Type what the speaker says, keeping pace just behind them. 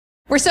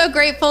We're so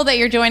grateful that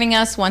you're joining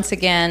us once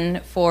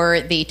again for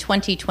the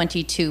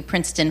 2022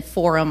 Princeton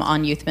Forum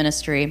on Youth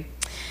Ministry.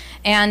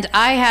 And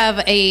I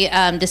have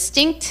a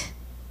distinct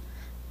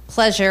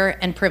pleasure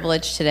and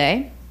privilege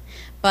today,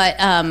 but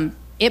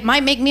it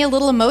might make me a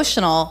little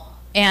emotional.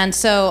 And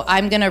so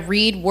I'm going to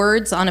read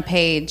words on a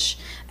page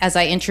as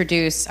I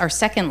introduce our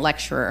second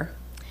lecturer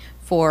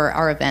for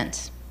our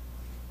event.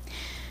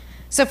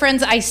 So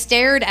friends, I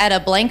stared at a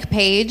blank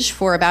page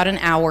for about an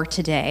hour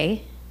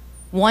today,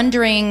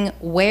 wondering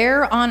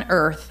where on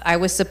earth I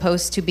was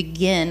supposed to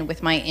begin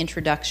with my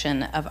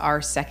introduction of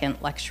our second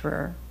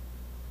lecturer.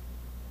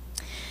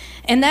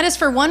 And that is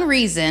for one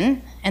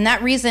reason, and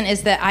that reason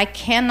is that I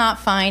cannot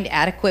find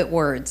adequate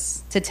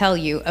words to tell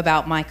you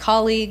about my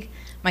colleague,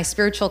 my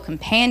spiritual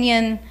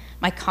companion,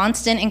 my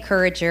constant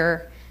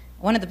encourager,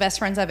 one of the best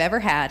friends I've ever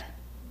had,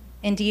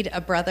 indeed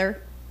a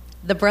brother,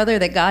 the brother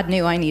that God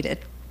knew I needed,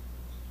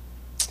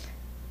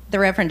 the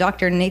Reverend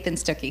Dr. Nathan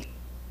Stuckey.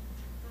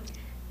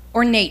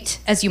 Or Nate,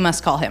 as you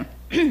must call him.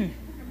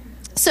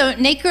 So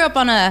Nate grew up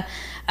on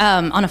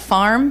a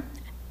farm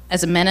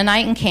as a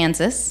Mennonite in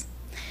Kansas,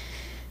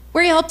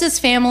 where he helped his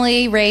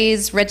family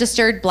raise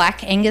registered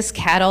Black Angus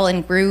cattle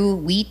and grew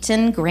wheat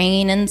and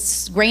grain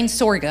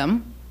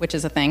sorghum, which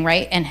is a thing,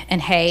 right? And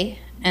hay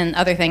and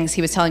other things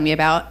he was telling me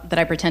about that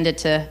I pretended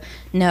to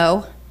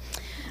know.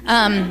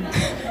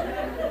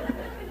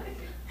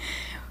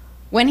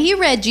 When he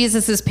read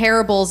Jesus'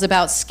 parables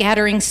about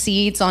scattering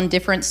seeds on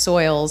different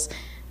soils,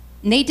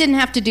 Nate didn't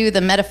have to do the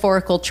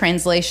metaphorical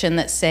translation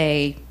that,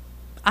 say,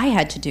 I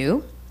had to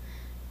do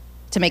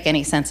to make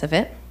any sense of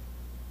it.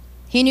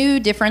 He knew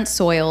different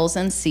soils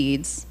and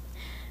seeds,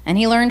 and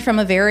he learned from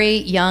a very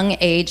young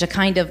age a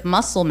kind of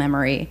muscle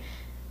memory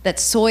that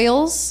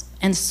soils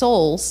and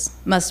souls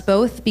must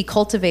both be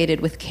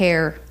cultivated with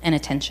care and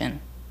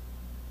attention.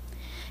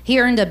 He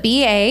earned a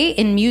BA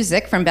in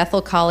music from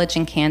Bethel College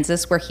in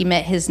Kansas, where he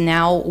met his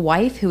now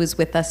wife, who is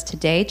with us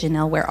today.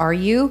 Janelle, where are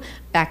you?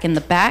 Back in the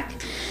back.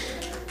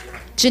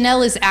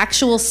 Janelle is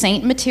actual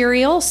saint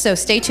material, so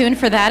stay tuned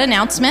for that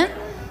announcement.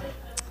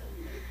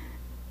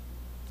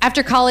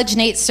 After college,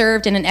 Nate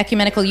served in an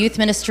ecumenical youth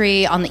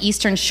ministry on the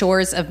eastern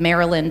shores of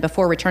Maryland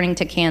before returning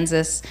to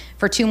Kansas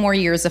for 2 more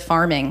years of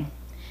farming.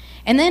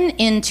 And then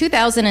in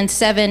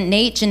 2007,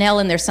 Nate,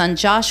 Janelle, and their son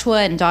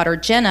Joshua and daughter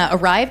Jenna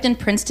arrived in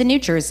Princeton, New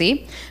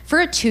Jersey for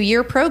a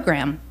 2-year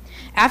program,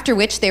 after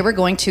which they were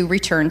going to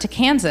return to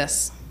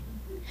Kansas.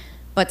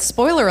 But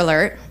spoiler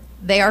alert,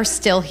 they are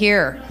still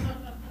here.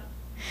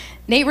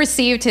 Nate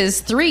received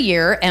his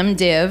 3-year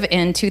MDiv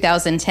in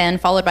 2010,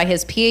 followed by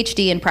his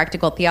PhD in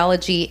practical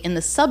theology in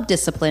the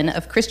subdiscipline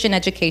of Christian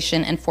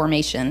education and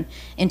formation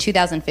in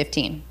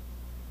 2015.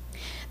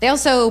 They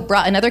also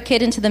brought another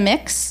kid into the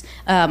mix,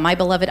 my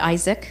beloved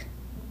Isaac,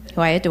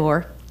 who I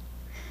adore.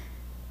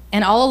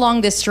 And all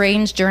along this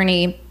strange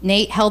journey,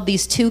 Nate held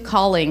these 2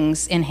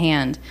 callings in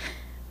hand: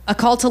 a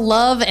call to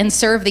love and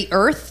serve the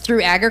earth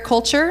through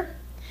agriculture,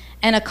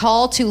 and a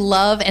call to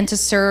love and to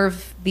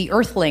serve the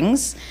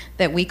earthlings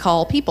that we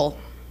call people.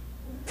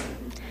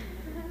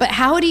 But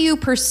how do you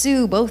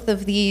pursue both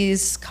of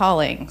these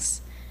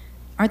callings?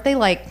 Aren't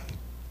they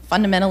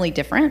fundamentally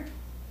different?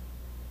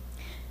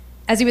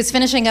 As he was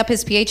finishing up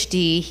his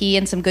PhD, he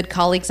and some good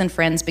colleagues and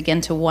friends began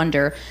to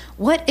wonder,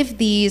 what if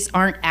these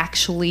aren't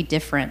actually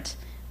different,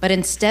 but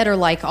instead are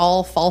like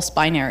all false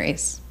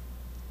binaries?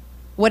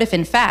 What if,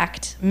 in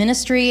fact,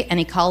 ministry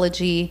and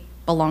ecology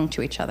belong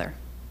to each other?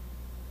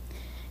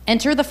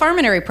 Enter the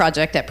Farminary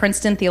Project at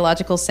Princeton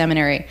Theological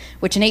Seminary,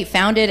 which Nate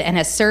founded and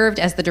has served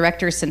as the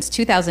director since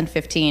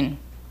 2015.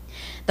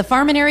 The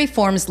Farminary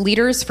forms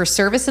leaders for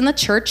service in the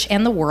church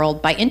and the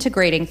world by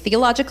integrating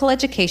theological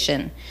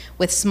education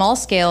with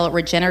small-scale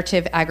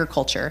regenerative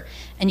agriculture.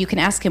 And you can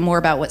ask him more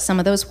about what some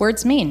of those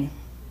words mean.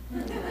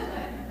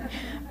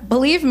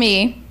 Believe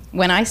me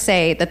when I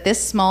say that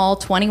this small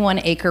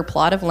 21-acre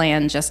plot of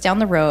land just down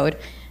the road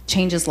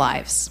changes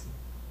lives.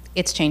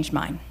 It's changed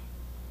mine.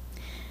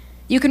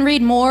 You can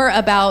read more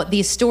about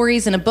these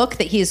stories in a book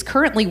that he is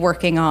currently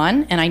working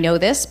on, and I know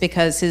this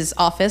because his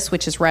office,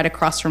 which is right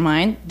across from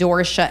mine,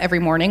 door is shut every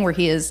morning, where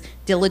he is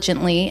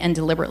diligently and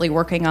deliberately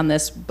working on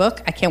this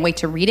book. I can't wait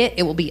to read it.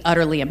 It will be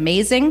utterly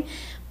amazing.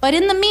 But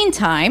in the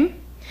meantime,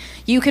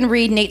 you can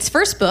read Nate's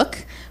first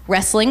book,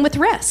 Wrestling with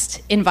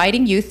Rest,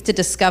 inviting youth to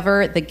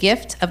discover the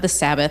gift of the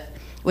Sabbath,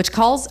 which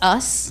calls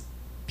us,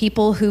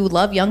 people who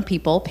love young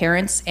people,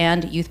 parents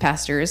and youth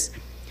pastors,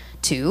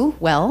 to,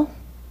 well,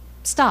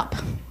 stop.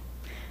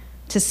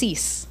 To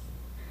cease,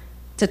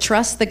 to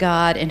trust the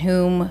God in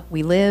whom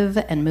we live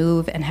and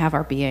move and have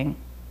our being.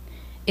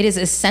 It is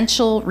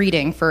essential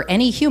reading for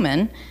any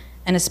human,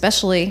 and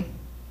especially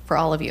for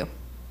all of you.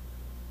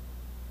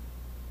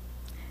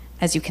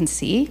 As you can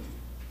see,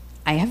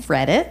 I have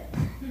read it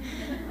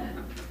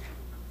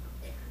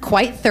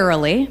quite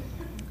thoroughly,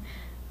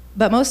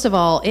 but most of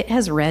all, it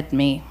has read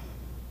me.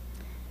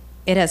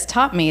 It has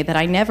taught me that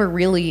I never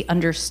really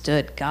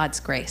understood God's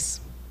grace.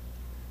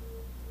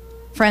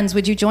 Friends,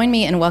 would you join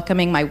me in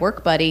welcoming my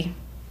work buddy,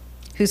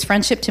 whose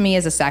friendship to me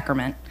is a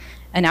sacrament,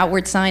 an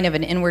outward sign of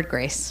an inward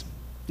grace,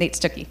 Nate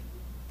Stuckey.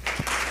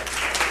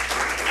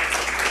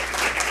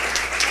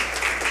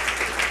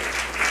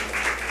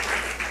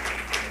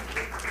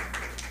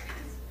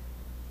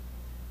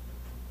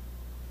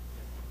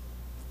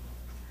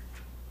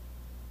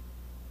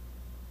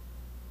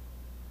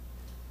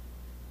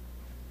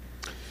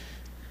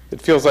 It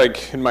feels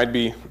like it might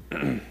be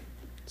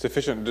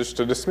sufficient just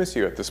to dismiss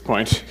you at this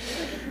point.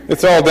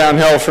 It's all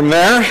downhill from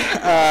there.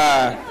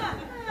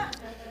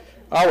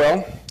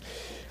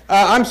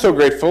 I'm so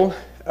grateful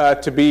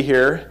to be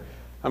here.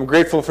 I'm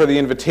grateful for the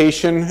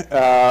invitation,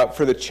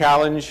 for the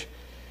challenge.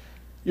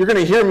 You're going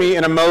to hear me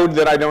in a mode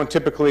that I don't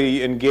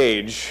typically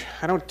engage.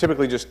 I don't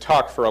typically just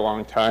talk for a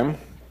long time.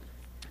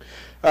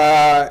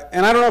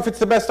 And I don't know if it's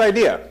the best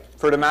idea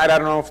for tonight. I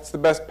don't know if it's the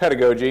best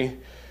pedagogy.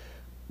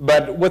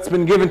 But what's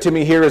been given to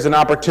me here is an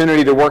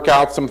opportunity to work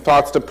out some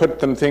thoughts, to put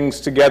some things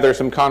together,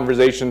 some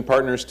conversation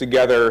partners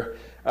together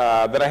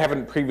that I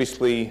haven't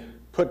previously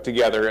put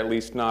together, at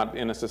least not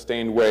in a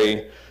sustained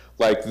way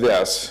like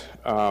this.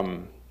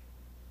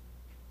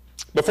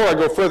 Before I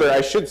go further, I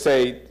should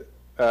say,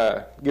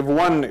 give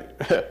one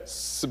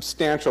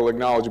substantial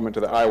acknowledgement to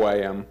the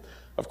IYM.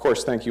 Of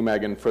course, thank you,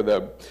 Megan, for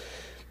the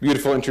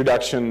beautiful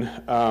introduction.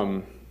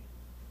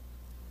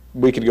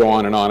 We could go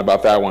on and on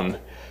about that one.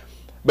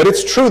 But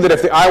it's true that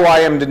if the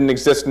IYM didn't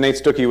exist, Nate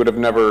Stuckey would have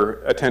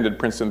never attended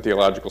Princeton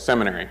Theological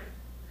Seminary.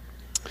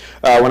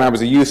 When I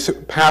was a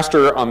youth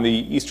pastor on the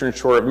Eastern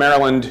Shore of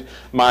Maryland,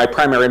 my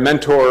primary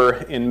mentor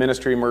in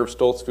ministry, Merv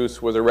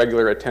Stoltzfus, was a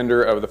regular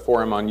attender of the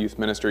Forum on Youth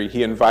Ministry.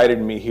 He invited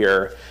me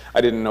here.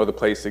 I didn't know the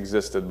place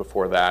existed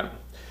before that.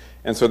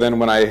 And so then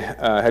when I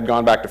had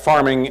gone back to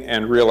farming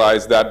and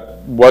realized that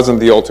wasn't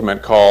the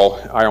ultimate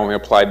call, I only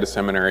applied to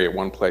seminary at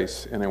one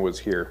place, and it was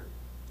here.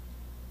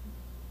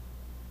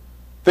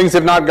 Things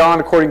have not gone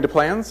according to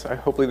plans.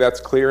 Hopefully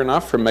that's clear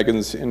enough from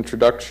Megan's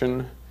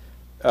introduction,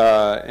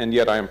 and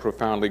yet I am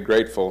profoundly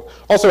grateful.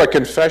 Also, a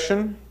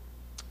confession.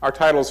 Our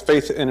title is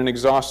Faith in an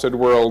Exhausted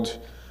World.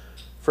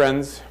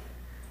 Friends,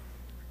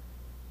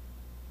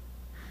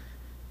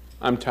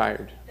 I'm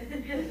tired.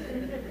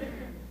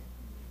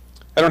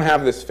 I don't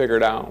have this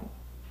figured out.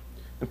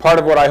 And part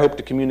of what I hope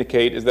to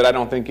communicate is that I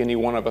don't think any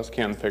one of us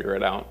can figure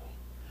it out.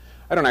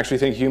 I don't actually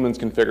think humans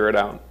can figure it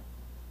out.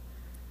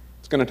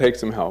 It's going to take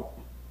some help.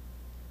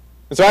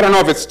 And so I don't know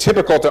if it's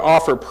typical to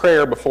offer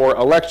prayer before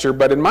a lecture,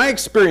 but in my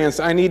experience,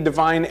 I need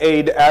divine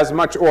aid as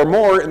much or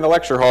more in the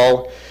lecture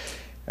hall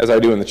as I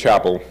do in the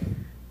chapel.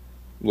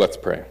 Let's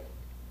pray.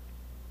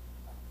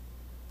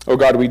 Oh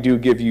God, we do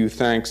give you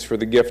thanks for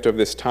the gift of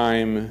this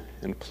time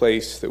and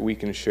place that we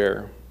can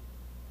share.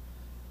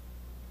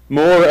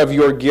 More of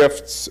your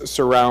gifts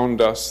surround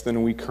us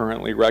than we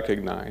currently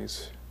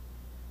recognize.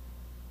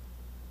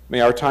 May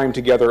our time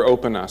together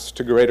open us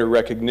to greater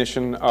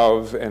recognition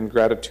of and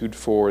gratitude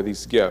for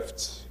these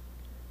gifts,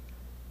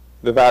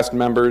 the vast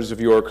members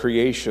of your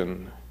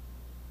creation,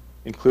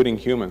 including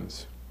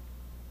humans,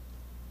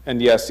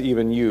 and yes,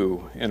 even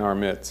you in our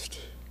midst.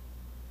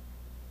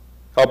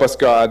 Help us,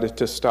 God,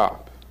 to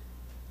stop,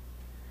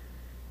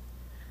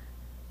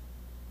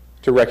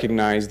 to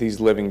recognize these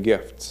living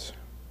gifts,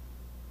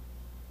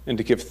 and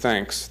to give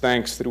thanks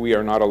that we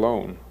are not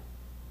alone,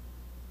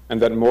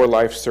 and that more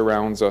life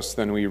surrounds us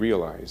than we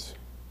realize.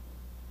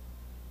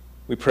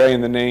 We pray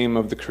in the name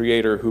of the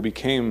Creator who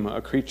became a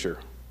creature,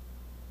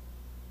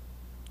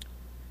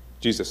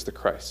 Jesus the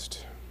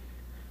Christ.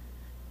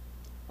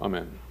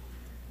 Amen.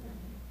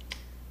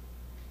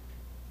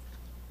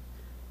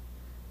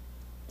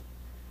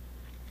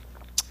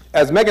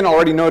 As Megan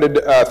already noted,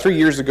 3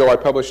 years ago I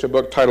published a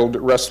book titled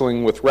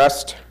Wrestling with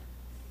Rest.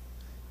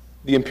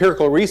 The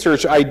empirical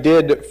research I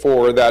did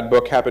for that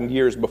book happened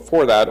years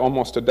before that,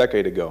 almost a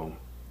decade ago.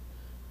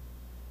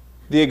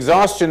 The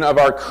exhaustion of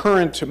our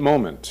current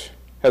moment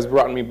has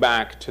brought me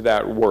back to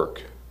that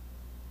work,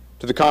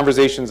 to the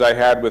conversations I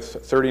had with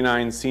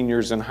 39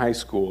 seniors in high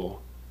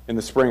school in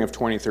the spring of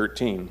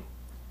 2013.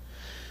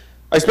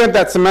 I spent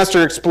that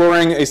semester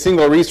exploring a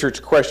single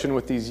research question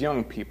with these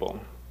young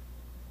people.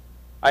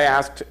 I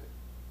asked,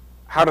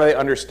 how do they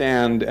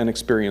understand and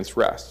experience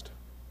rest?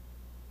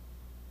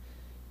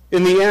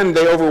 In the end,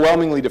 they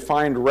overwhelmingly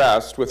defined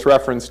rest with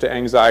reference to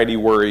anxiety,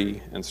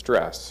 worry, and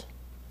stress.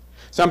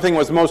 Something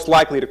was most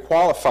likely to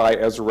qualify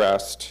as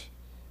rest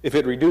if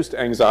it reduced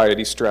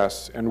anxiety,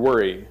 stress, and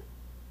worry.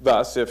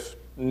 Thus, if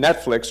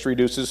Netflix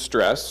reduces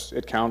stress,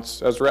 it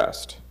counts as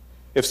rest.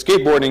 If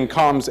skateboarding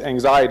calms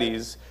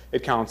anxieties,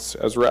 it counts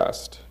as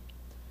rest.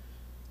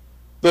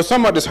 Though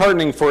somewhat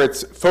disheartening for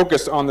its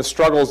focus on the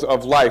struggles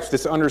of life,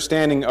 this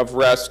understanding of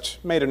rest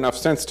made enough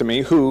sense to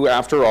me, who,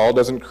 after all,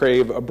 doesn't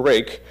crave a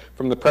break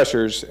from the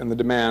pressures and the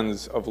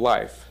demands of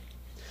life.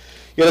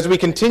 Yet as we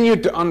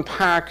continued to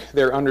unpack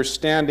their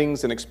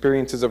understandings and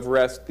experiences of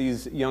rest,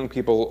 these young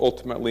people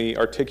ultimately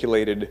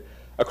articulated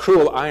a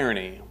cruel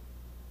irony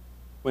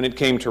when it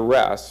came to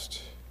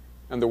rest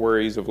and the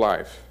worries of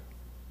life.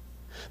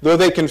 Though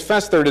they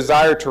confessed their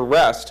desire to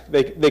rest,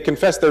 they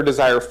confessed their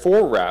desire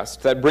for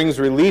rest that brings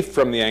relief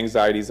from the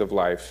anxieties of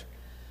life,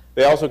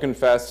 they also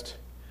confessed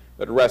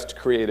that rest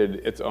created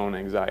its own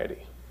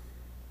anxiety.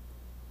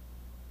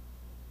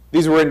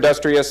 These were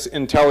industrious,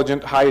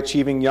 intelligent,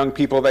 high-achieving young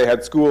people. They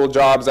had school,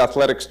 jobs,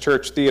 athletics,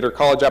 church, theater,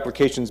 college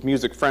applications,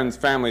 music, friends,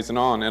 families, and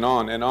on and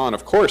on and on.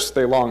 Of course,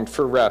 they longed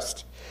for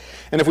rest.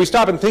 And if we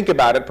stop and think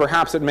about it,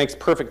 perhaps it makes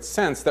perfect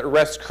sense that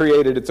rest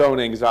created its own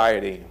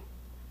anxiety.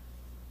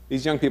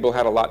 These young people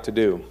had a lot to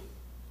do.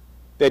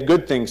 They had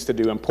good things to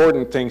do,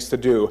 important things to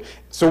do.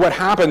 So what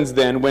happens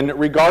then when,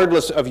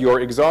 regardless of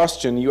your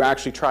exhaustion, you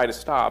actually try to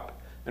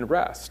stop and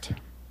rest?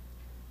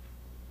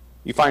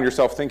 You find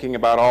yourself thinking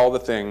about all the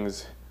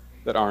things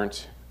that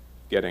aren't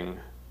getting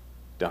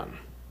done.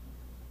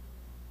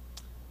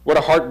 What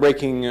a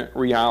heartbreaking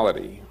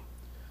reality,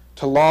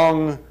 to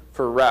long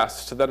for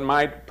rest that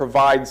might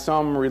provide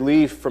some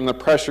relief from the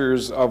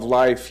pressures of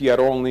life, yet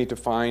only to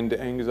find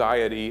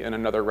anxiety in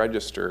another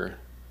register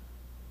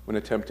when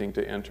attempting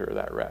to enter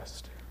that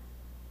rest.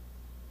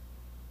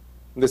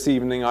 This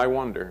evening, I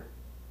wonder,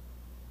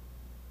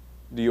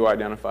 do you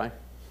identify?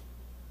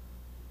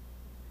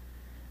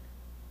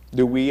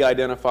 Do we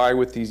identify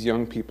with these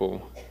young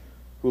people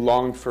who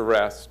longed for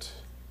rest,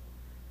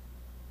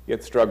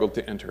 yet struggled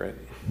to enter it?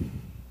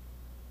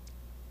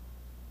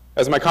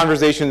 As my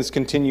conversations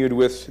continued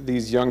with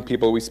these young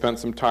people, we spent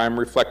some time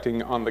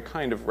reflecting on the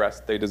kind of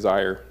rest they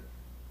desire.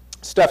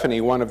 Stephanie,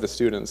 one of the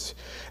students,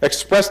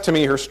 expressed to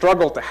me her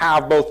struggle to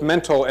have both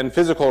mental and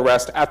physical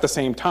rest at the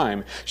same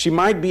time. She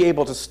might be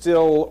able to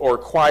still or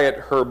quiet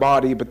her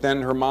body, but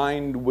then her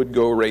mind would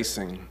go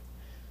racing.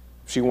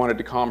 If she wanted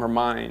to calm her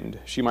mind,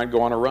 she might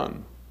go on a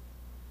run.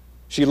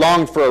 She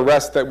longed for a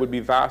rest that would be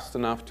vast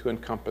enough to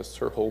encompass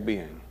her whole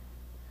being,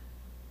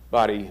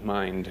 body,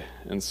 mind,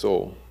 and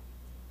soul.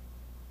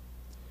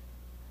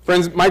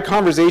 Friends, my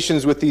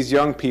conversations with these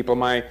young people,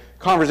 my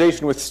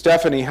conversation with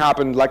Stephanie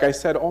happened, like I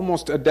said,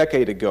 almost a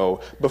decade ago,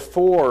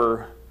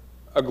 before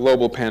a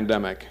global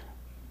pandemic,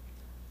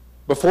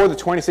 before the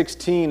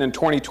 2016 and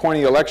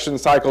 2020 election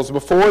cycles,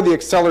 before the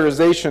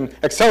acceleration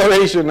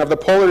of the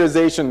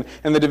polarization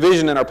and the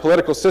division in our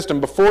political system,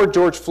 before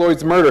George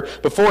Floyd's murder,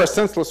 before a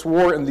senseless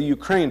war in the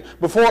Ukraine,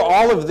 before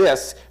all of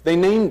this, they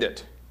named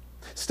it.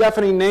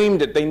 Stephanie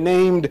named it. They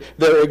named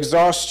their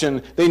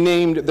exhaustion. They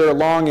named their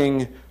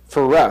longing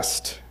for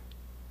rest,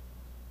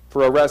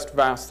 for a rest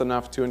vast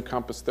enough to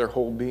encompass their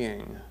whole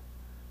being.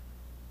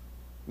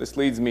 This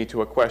leads me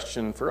to a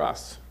question for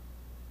us.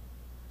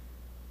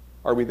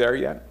 Are we there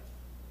yet?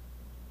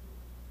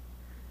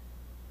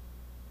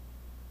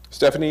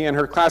 Stephanie and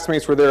her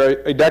classmates were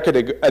there a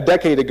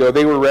decade ago.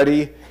 They were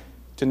ready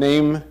to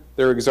name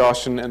their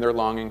exhaustion and their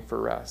longing for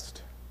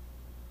rest.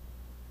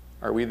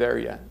 Are we there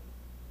yet?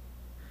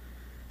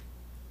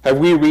 Have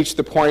we reached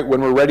the point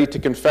when we're ready to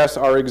confess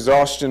our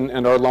exhaustion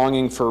and our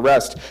longing for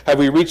rest? Have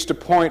we reached a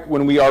point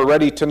when we are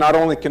ready to not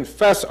only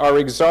confess our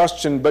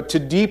exhaustion, but to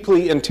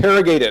deeply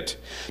interrogate it,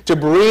 to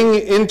bring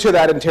into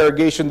that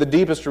interrogation the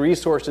deepest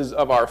resources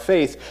of our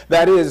faith,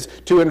 that is,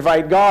 to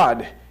invite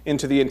God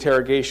into the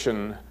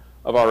interrogation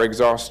of our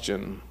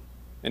exhaustion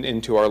and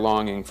into our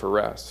longing for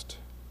rest?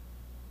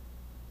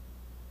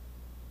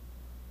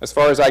 As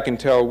far as I can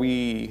tell,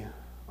 we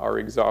are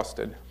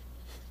exhausted.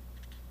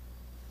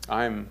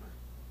 I'm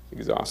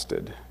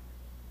exhausted.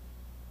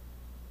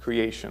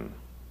 Creation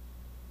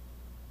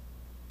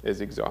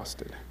is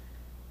exhausted.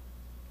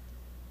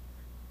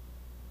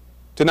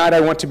 Tonight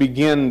I want to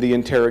begin the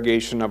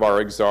interrogation of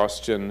our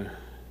exhaustion,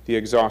 the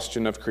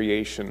exhaustion of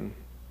creation.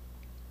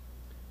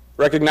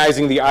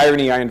 Recognizing the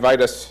irony, I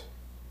invite us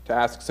to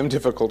ask some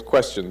difficult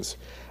questions.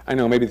 I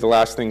know maybe the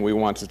last thing we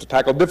want is to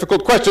tackle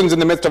difficult questions in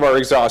the midst of our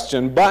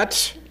exhaustion,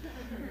 but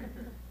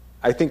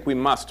I think we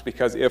must,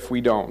 because if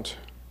we don't,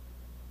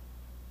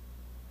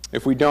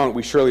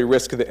 we surely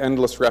risk the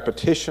endless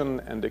repetition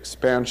and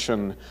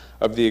expansion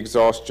of the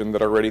exhaustion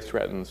that already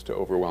threatens to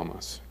overwhelm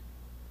us.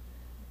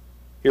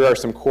 Here are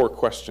some core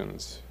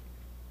questions.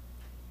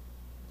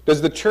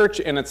 Does the church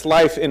in its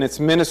life, in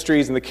its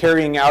ministries, and the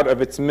carrying out of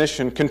its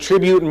mission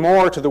contribute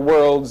more to the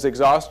world's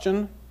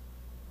exhaustion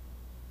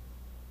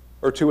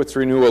or to its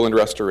renewal and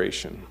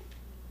restoration?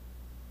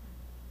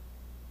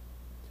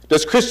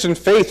 Does Christian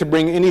faith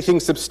bring anything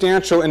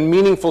substantial and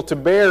meaningful to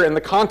bear in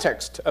the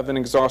context of an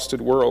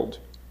exhausted world?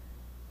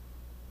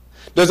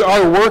 Does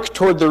our work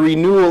toward the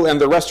renewal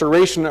and the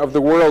restoration of the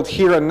world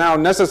here and now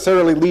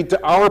necessarily lead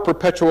to our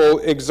perpetual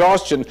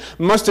exhaustion?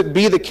 Must it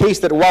be the case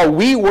that while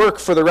we work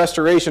for the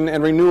restoration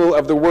and renewal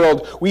of the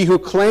world, we who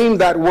claim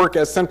that work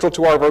as central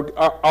to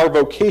our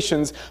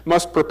vocations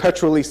must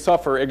perpetually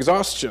suffer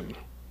exhaustion?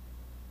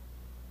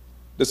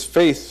 Does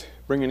faith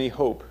bring any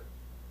hope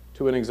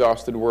to an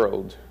exhausted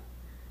world?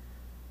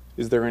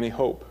 Is there any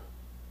hope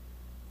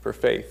for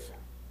faith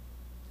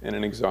in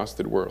an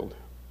exhausted world?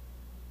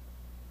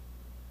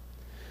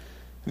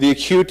 The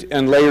acute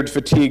and layered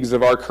fatigues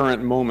of our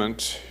current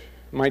moment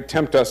might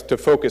tempt us to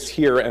focus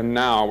here and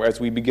now as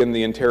we begin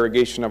the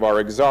interrogation of our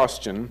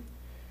exhaustion.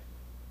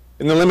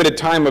 In the limited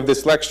time of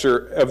this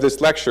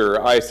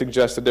lecture, I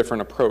suggest a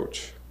different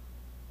approach.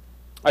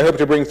 I hope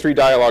to bring three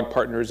dialogue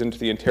partners into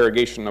the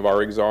interrogation of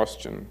our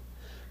exhaustion.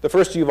 The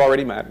first you've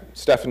already met,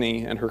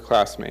 Stephanie and her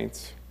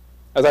classmates.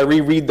 As I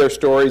reread their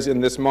stories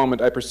in this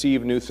moment, I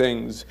perceive new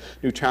things,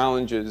 new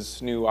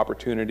challenges, new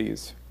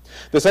opportunities.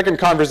 The second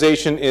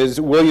conversation is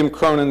William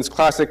Cronin's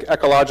classic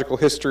ecological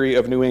history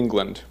of New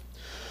England.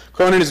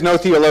 Cronin is no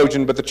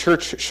theologian, but the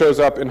church shows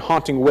up in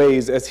haunting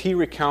ways as he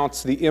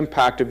recounts the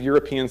impact of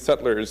European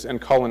settlers and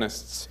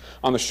colonists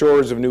on the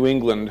shores of New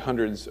England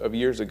hundreds of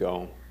years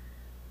ago.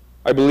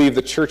 I believe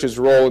the church's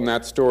role in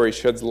that story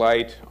sheds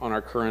light on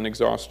our current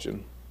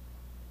exhaustion.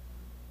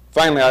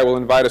 Finally, I will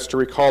invite us to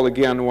recall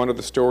again one of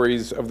the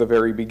stories of the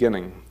very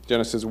beginning.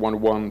 Genesis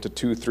 1:1 to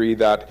 2:3,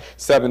 that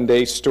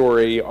 7-day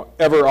story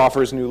ever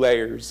offers new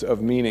layers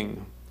of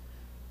meaning.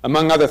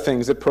 Among other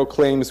things, it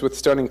proclaims with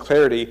stunning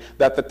clarity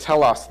that the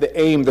telos, the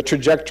aim, the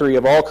trajectory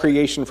of all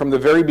creation from the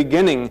very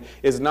beginning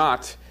is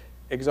not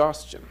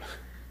exhaustion.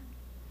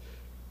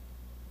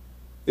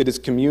 It is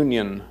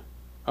communion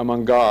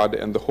among God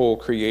and the whole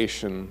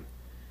creation.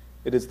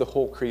 It is the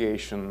whole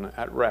creation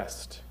at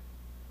rest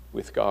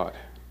with God.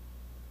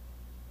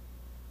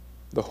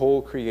 The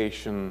whole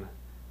creation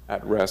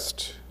at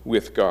rest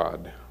with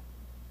God.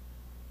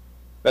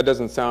 That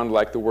doesn't sound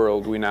like the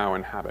world we now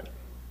inhabit.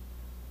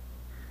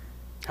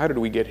 How did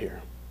we get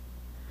here?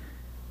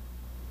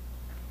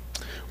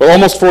 Well,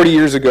 almost 40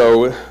 years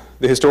ago,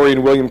 the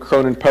historian William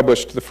Cronin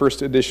published the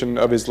first edition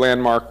of his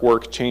landmark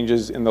work,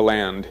 Changes in the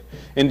Land: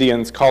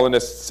 Indians,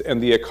 Colonists,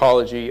 and the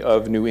Ecology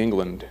of New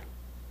England.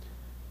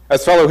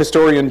 As fellow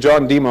historian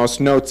John Demos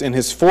notes in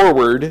his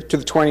foreword to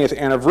the 20th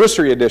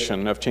anniversary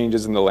edition of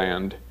Changes in the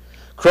Land,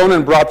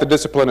 Cronin brought the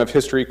discipline of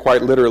history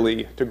quite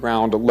literally to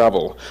ground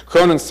level.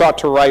 Cronin sought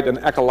to write an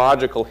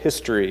ecological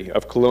history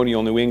of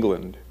colonial New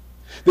England.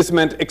 This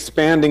meant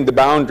expanding the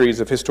boundaries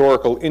of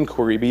historical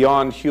inquiry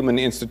beyond human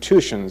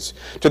institutions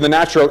to the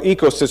natural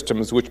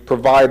ecosystems which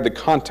provide the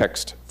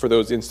context for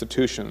those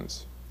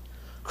institutions.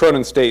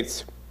 Cronin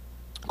states,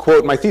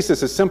 quote, "My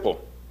thesis is simple.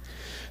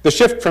 The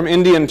shift from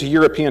Indian to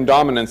European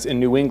dominance in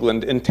New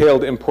England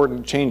entailed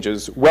important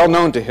changes, well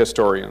known to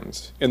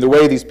historians, in the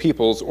way these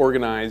peoples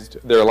organized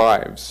their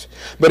lives.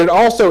 But it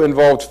also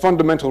involved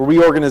fundamental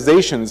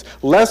reorganizations,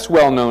 less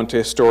well known to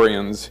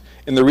historians,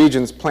 in the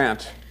region's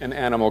plant and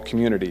animal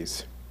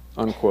communities,"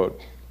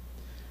 unquote.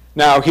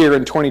 Now, here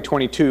in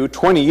 2022,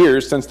 20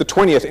 years since the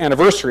 20th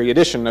anniversary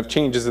edition of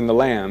Changes in the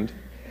Land,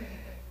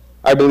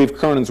 I believe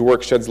Cronin's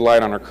work sheds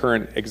light on our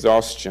current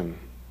exhaustion.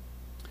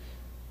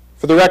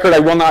 For the record, I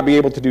will not be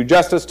able to do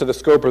justice to the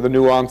scope or the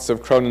nuance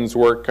of Cronin's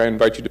work. I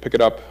invite you to pick it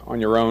up on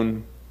your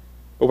own.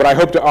 But what I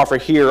hope to offer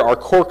here are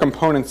core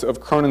components of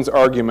Cronin's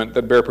argument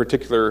that bear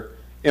particular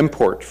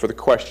import for the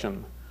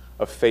question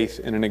of faith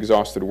in an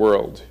exhausted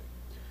world.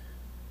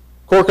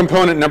 Core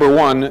component number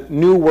one,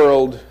 New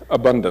World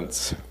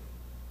abundance.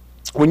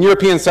 When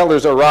European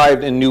settlers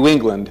arrived in New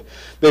England,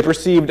 they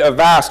perceived a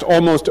vast,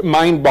 almost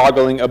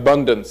mind-boggling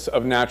abundance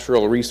of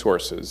natural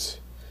resources.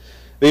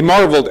 They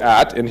marveled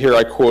at, and here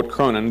I quote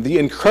Cronin, "the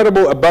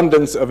incredible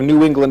abundance of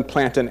New England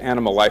plant and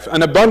animal life,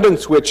 an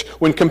abundance which,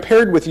 when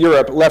compared with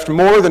Europe, left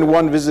more than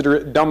one visitor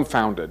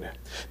dumbfounded.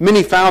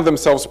 Many found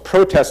themselves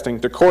protesting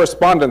to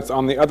correspondents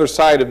on the other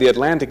side of the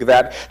Atlantic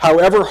that,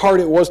 however hard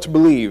it was to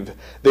believe,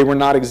 they were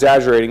not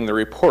exaggerating the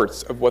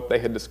reports of what they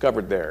had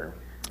discovered there,"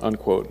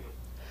 unquote.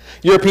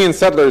 European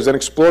settlers and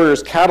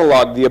explorers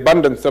cataloged the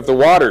abundance of the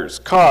waters,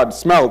 cod,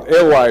 smelt,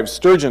 alewives,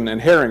 sturgeon,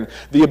 and herring,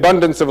 the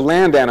abundance of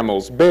land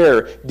animals,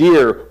 bear,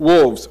 deer,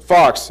 wolves,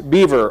 fox,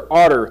 beaver,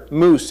 otter,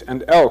 moose,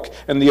 and elk,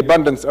 and the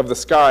abundance of the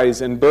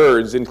skies and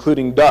birds,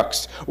 including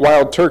ducks,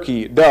 wild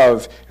turkey,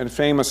 dove, and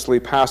famously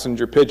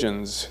passenger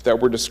pigeons that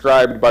were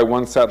described by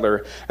one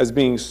settler as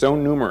being so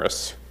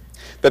numerous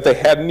that they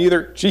had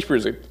neither,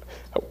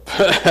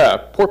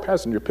 poor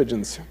passenger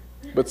pigeons,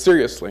 but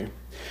seriously,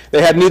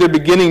 they had neither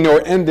beginning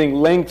nor ending,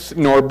 length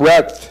nor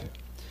breadth,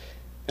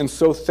 and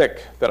so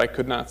thick that I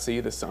could not see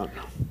the sun.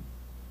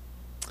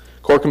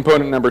 Core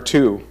component number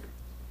two,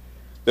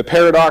 the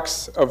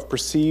paradox of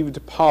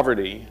perceived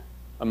poverty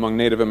among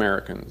Native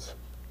Americans.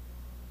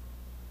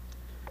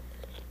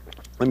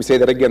 Let me say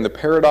that again, the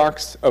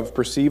paradox of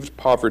perceived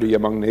poverty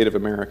among Native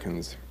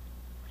Americans.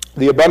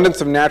 The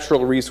abundance of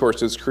natural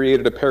resources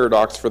created a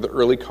paradox for the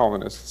early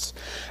colonists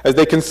as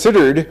they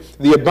considered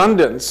the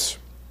abundance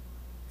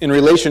in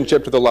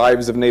relationship to the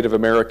lives of Native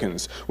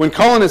Americans. When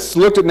colonists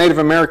looked at Native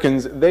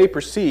Americans, they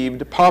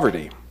perceived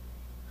poverty.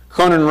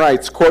 Cronin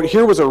writes, quote,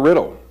 "Here was a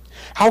riddle.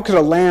 How could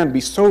a land be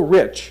so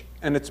rich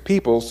and its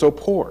people so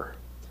poor?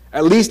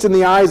 At least in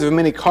the eyes of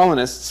many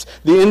colonists,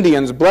 the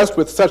Indians, blessed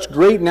with such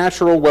great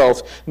natural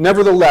wealth,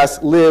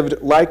 nevertheless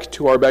lived like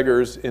to our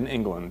beggars in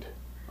England,"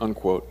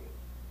 unquote.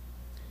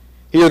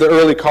 Here the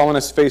early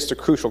colonists faced a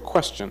crucial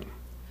question.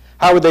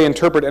 How would they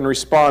interpret and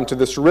respond to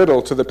this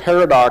riddle, to the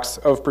paradox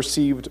of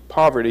perceived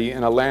poverty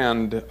in a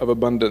land of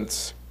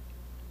abundance?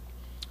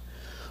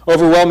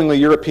 Overwhelmingly,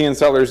 European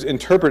settlers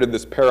interpreted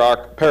this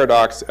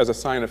paradox as a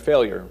sign of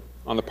failure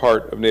on the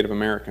part of Native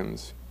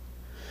Americans.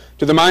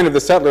 To the mind of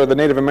the settler, the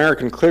Native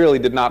American clearly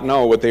did not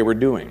know what they were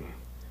doing.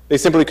 They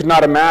simply could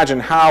not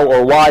imagine how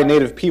or why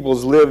native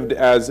peoples lived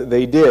as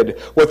they did.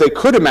 What they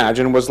could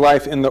imagine was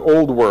life in the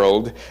old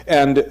world,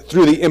 and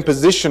through the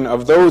imposition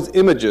of those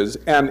images,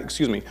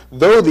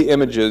 though the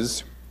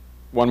images,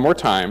 one more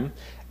time,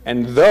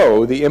 and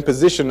though the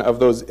imposition of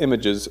those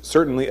images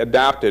certainly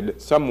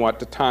adapted somewhat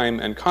to time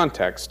and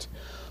context,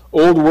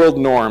 old world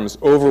norms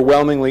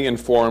overwhelmingly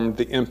informed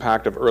the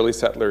impact of early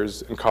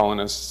settlers and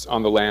colonists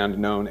on the land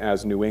known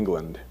as New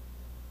England.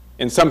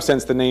 In some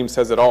sense, the name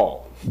says it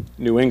all,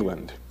 New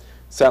England.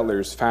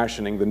 Settlers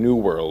fashioning the new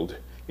world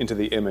into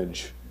the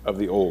image of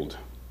the old.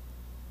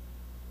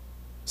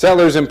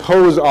 Settlers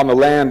impose on the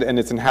land and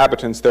its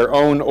inhabitants their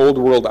own old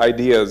world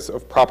ideas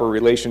of proper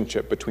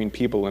relationship between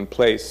people and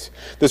place.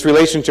 This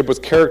relationship was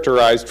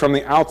characterized from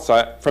the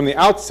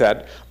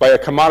outset by a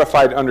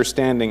commodified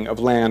understanding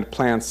of land,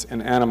 plants,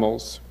 and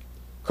animals.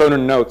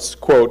 Cronin notes,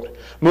 quote,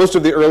 "Most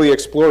of the early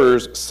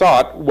explorers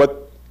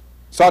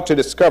sought to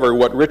discover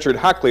what Richard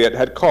Hakluyt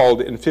had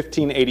called in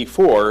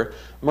 1584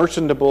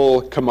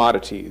 merchantable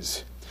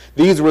commodities.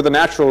 These were the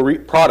natural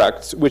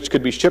products which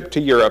could be shipped to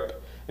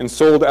Europe and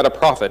sold at a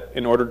profit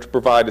in order to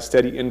provide a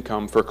steady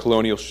income for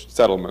colonial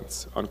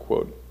settlements,"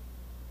 unquote.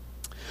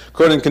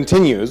 Cronin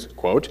continues,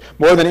 quote,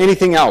 "More than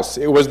anything else,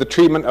 it was the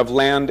treatment of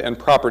land and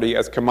property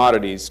as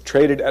commodities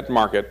traded at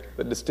market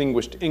that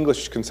distinguished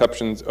English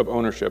conceptions of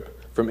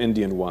ownership from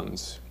Indian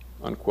ones,"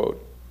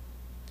 unquote.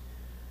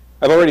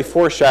 I've already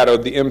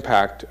foreshadowed the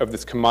impact of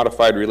this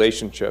commodified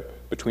relationship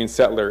between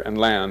settler and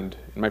land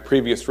in my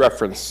previous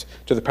reference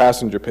to the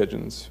passenger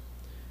pigeons.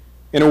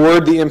 In a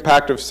word, the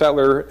impact of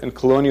settler and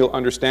colonial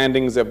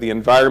understandings of the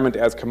environment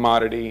as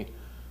commodity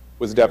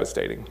was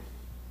devastating.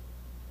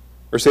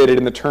 Or stated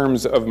in the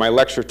terms of my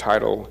lecture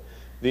title,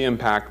 the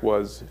impact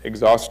was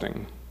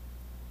exhausting.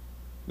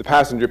 The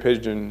passenger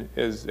pigeon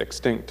is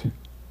extinct,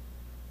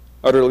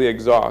 utterly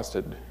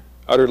exhausted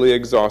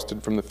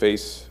from the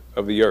face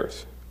of the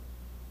earth.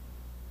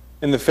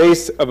 In the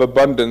face of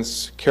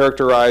abundance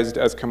characterized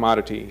as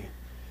commodity,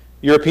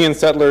 European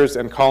settlers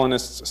and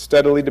colonists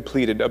steadily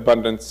depleted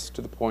abundance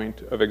to the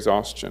point of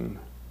exhaustion.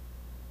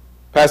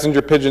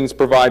 Passenger pigeons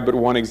provide but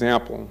one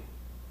example.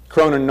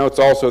 Cronin notes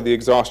also the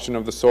exhaustion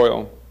of the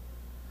soil.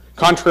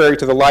 Contrary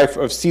to the life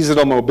of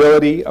seasonal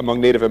mobility among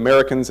Native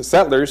Americans,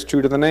 settlers,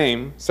 true to the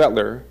name,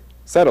 settler,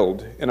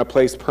 settled in a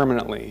place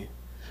permanently,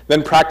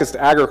 then practiced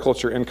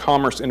agriculture and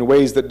commerce in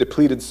ways that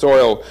depleted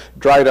soil,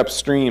 dried up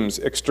streams,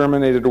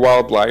 exterminated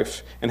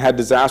wildlife, and had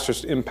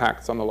disastrous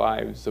impacts on the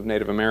lives of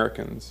Native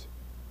Americans.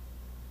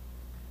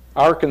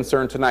 Our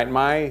concern tonight,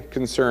 my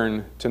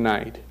concern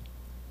tonight,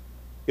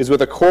 is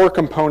with a core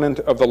component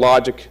of the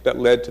logic that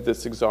led to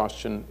this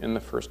exhaustion in the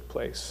first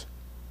place.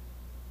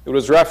 It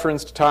was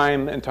referenced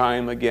time and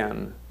time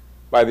again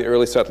by the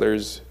early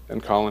settlers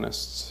and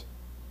colonists.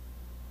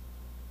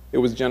 It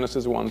was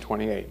Genesis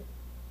 1:28.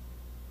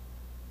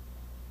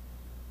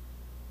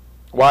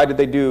 Why did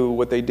they do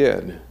what they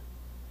did?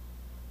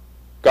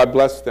 God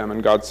blessed them,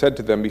 and God said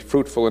to them, "Be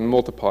fruitful and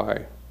multiply.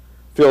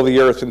 Fill the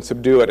earth and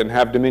subdue it, and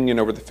have dominion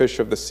over the fish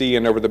of the sea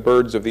and over the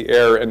birds of the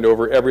air and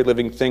over every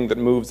living thing that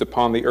moves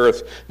upon the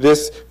earth."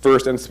 This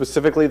verse, and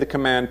specifically the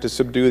command to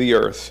subdue the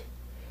earth,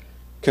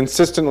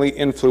 consistently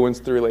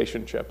influenced the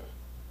relationship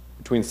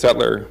between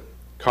settler,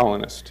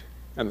 colonist,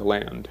 and the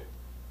land.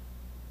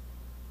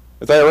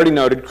 As I already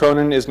noted,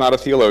 Cronin is not a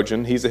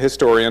theologian. He's a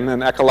historian,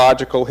 an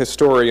ecological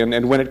historian,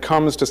 and when it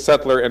comes to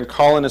settler and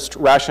colonist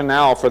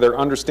rationale for their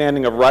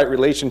understanding of right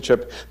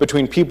relationship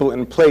between people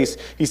and place,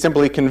 he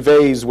simply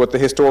conveys the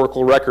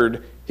historical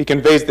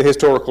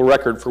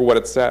record for what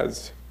it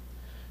says.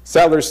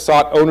 Settlers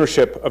sought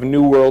ownership of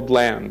New World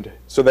land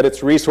so that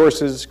its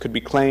resources could be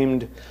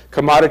claimed,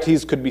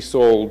 commodities could be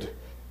sold,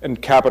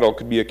 and capital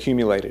could be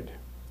accumulated.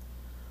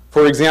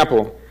 For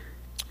example,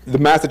 the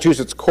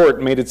Massachusetts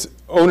court made its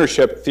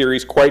ownership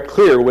theories quite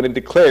clear when it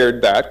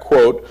declared that,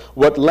 quote,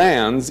 "What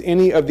lands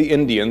any of the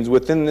Indians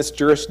within this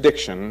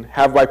jurisdiction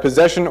have by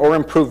possession or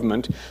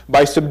improvement,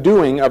 by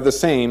subduing of the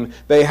same,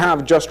 they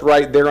have just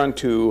right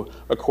thereunto,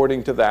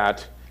 according to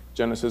that,"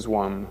 Genesis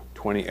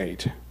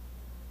 1:28.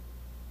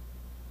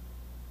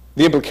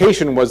 The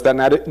implication was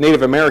that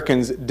Native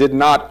Americans did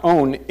not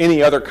own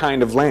any other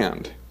kind of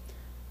land.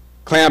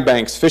 Clam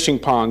banks, fishing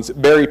ponds,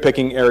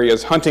 berry-picking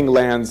areas, hunting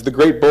lands, the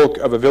great bulk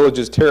of a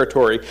village's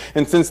territory.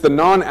 And since the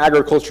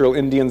non-agricultural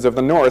Indians of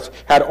the North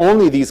had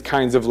only these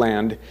kinds of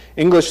land,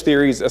 English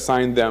theories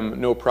assigned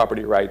them no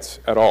property rights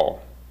at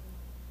all.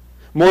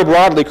 More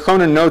broadly,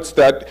 Cronin notes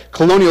that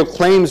colonial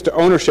claims to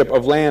ownership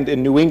of land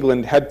in New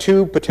England had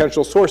two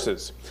potential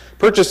sources: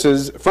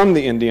 purchases from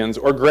the Indians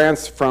or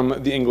grants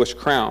from the English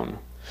crown.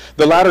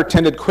 The latter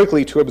tended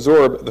quickly to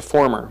absorb the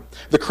former.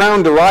 The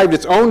Crown derived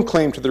its own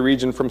claim to the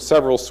region from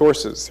several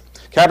sources: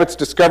 Cabot's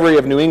discovery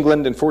of New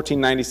England in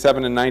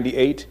 1497 and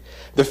 98,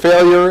 the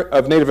failure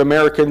of Native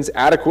Americans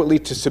adequately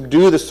to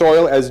subdue the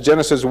soil as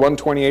Genesis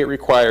 1:28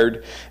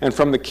 required, and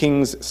from the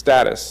king's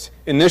status,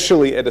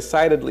 initially a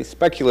decidedly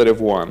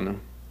speculative one,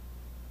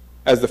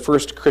 as the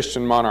first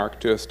Christian monarch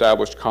to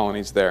establish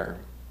colonies there.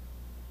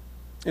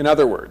 In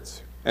other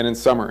words, and in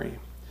summary,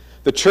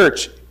 the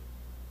church,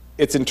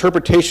 its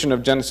interpretation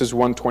of Genesis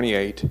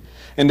 1:28,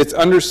 and its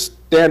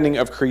understanding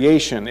of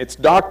creation, its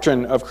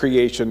doctrine of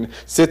creation,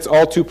 sits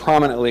all too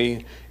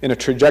prominently in a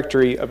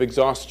trajectory of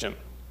exhaustion.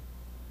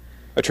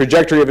 A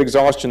trajectory of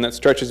exhaustion that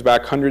stretches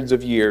back hundreds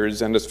of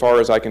years and, as far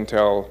as I can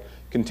tell,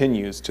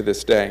 continues to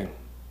this day.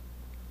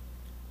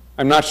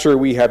 I'm not sure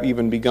we have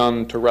even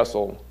begun to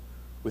wrestle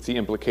with the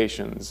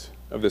implications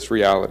of this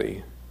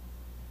reality.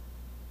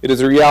 It is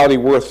a reality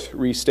worth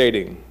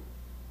restating.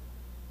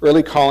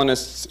 Early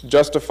colonists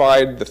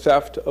justified the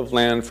theft of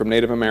land from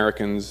Native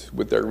Americans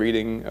with their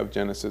reading of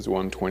Genesis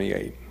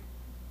 1:28.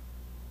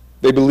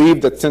 They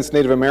believed that since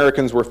Native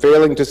Americans were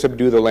failing to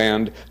subdue the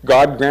land,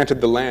 God granted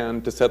the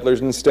land to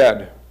settlers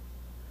instead.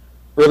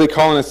 Early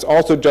colonists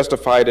also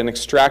justified an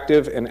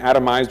extractive and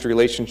atomized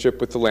relationship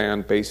with the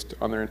land based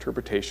on their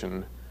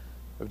interpretation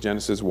of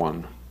Genesis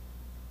 1,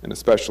 and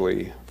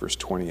especially verse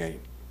 28.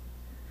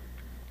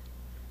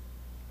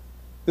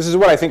 This is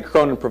what I think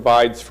Cronin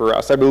provides for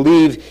us. I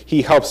believe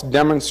he helps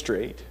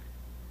demonstrate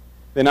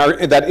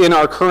that in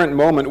our current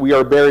moment we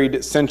are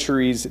buried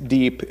centuries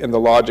deep in the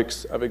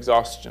logics of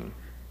exhaustion,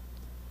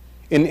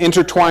 in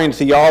intertwined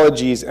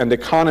theologies and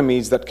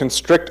economies that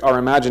constrict our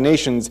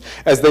imaginations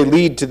as they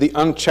lead to the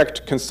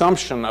unchecked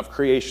consumption of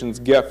creation's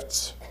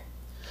gifts.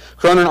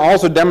 Cronin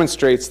also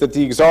demonstrates that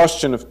the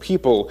exhaustion of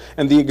people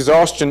and the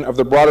exhaustion of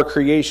the broader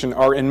creation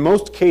are in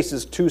most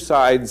cases two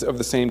sides of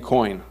the same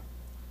coin.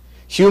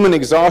 Human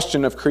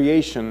exhaustion of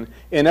creation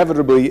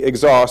inevitably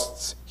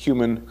exhausts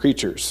human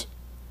creatures.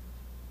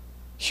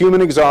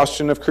 Human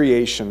exhaustion of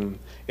creation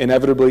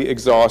inevitably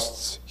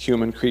exhausts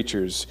human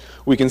creatures.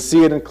 We can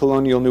see it in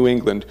colonial New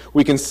England.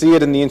 We can see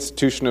it in the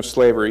institution of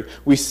slavery.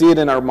 We see it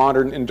in our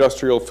modern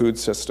industrial food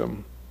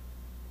system.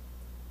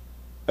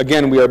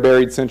 Again, we are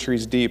buried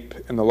centuries deep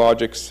in the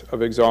logics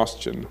of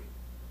exhaustion.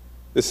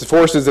 This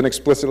forces an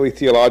explicitly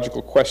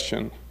theological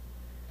question.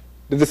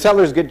 Did the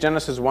settlers get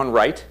Genesis 1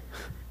 right?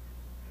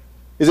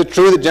 Is it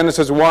true that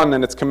Genesis 1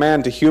 and its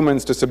command to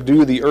humans to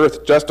subdue the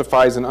earth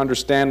justifies an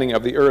understanding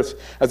of the earth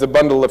as a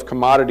bundle of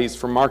commodities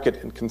for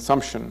market and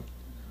consumption?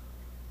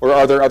 Or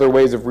are there other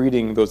ways of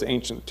reading those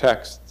ancient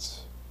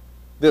texts?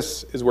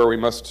 This is where we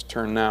must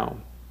turn now.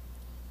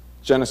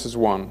 Genesis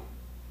 1.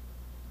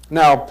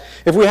 Now,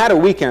 if we had a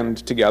weekend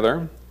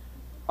together,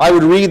 I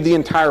would read the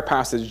entire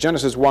passage,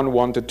 Genesis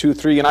 1:1 to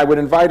 2:3, and I would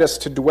invite us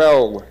to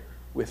dwell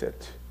with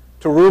it,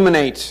 to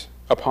ruminate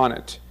upon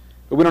it.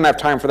 But we don't have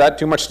time for that.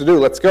 Too much to do.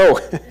 Let's go.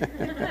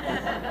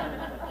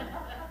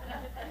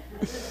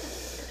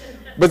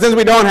 But since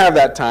we don't have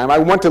that time, I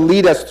want to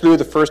lead us through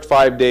the first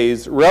 5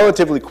 days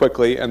relatively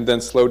quickly and then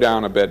slow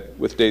down a bit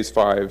with days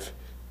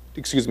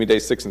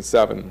 6 and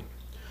 7.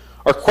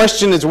 Our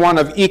question is one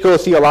of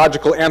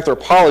eco-theological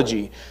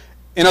anthropology.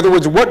 In other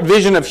words, what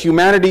vision of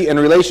humanity in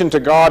relation to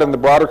God and the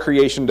broader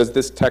creation does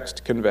this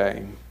text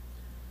convey?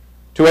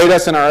 To aid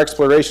us in our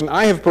exploration,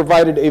 I have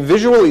provided a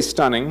visually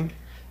stunning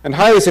and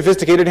highly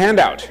sophisticated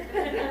handout.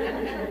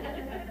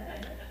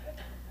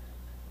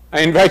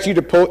 I invite you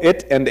to pull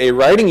it and a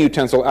writing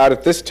utensil out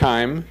at this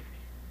time.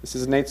 This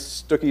is Nate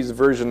Stuckey's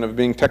version of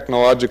being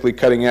technologically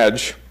cutting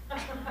edge.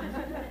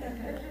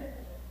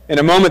 In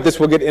a moment,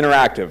 this will get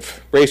interactive.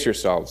 Brace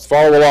yourselves.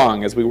 Follow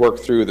along as we work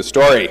through the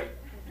story.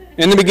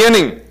 In the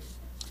beginning,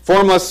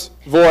 formless,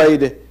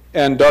 void,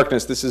 and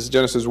darkness. This is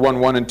Genesis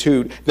 1:1 and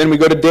 2. Then we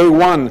go to day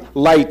 1,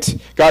 light.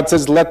 God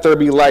says, let there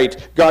be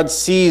light. God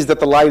sees that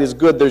the light is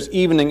good. There's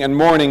evening and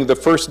morning the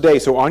first day.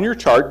 So on your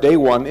chart, day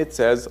 1, it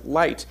says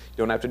light. You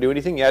don't have to do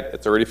anything yet.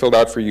 It's already filled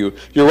out for you.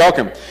 You're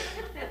welcome.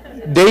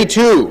 Day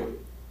 2,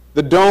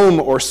 the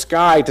dome or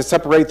sky to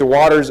separate the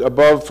waters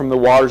above from the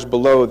waters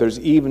below. There's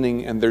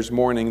evening and there's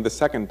morning the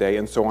second day.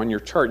 And so on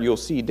your chart, you'll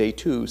see day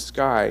 2,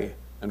 sky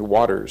and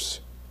waters.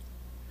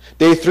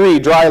 Day 3,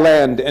 dry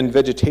land and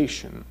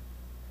vegetation.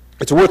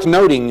 It's worth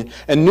noting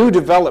a new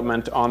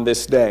development on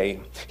this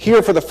day.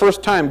 Here, for the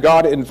first time,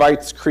 God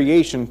invites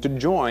creation to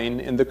join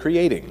in the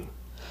creating.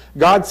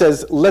 God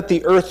says, let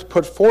the earth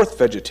put forth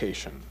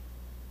vegetation.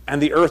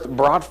 And the earth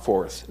brought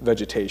forth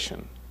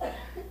vegetation.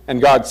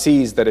 And God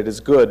sees that it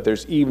is good.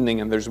 There's evening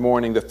and there's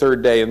morning the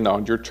third day. And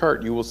on your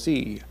chart, you will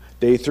see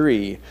day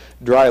 3,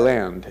 dry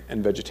land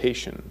and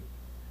vegetation.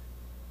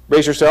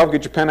 Brace yourself,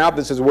 get your pen out.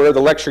 This is where the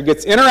lecture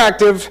gets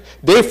interactive.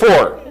 Day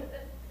 4.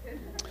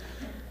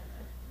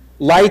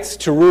 Lights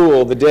to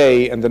rule the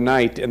day and the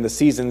night and the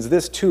seasons.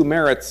 This too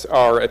merits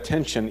our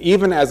attention.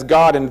 Even as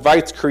God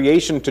invites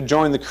creation to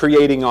join the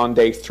creating on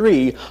day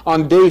 3,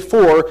 on day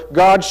 4,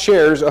 God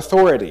shares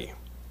authority.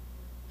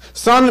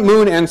 Sun,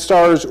 moon, and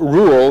stars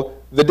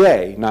rule the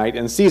day, night,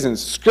 and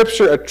seasons.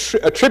 Scripture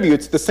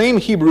attributes the same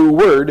Hebrew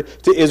word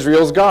to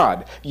Israel's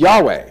God,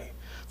 Yahweh.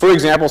 For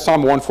example,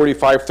 Psalm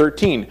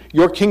 145:13,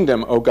 your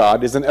kingdom, O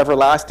God, is an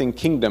everlasting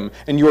kingdom,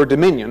 and your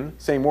dominion,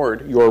 same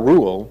word, your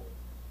rule,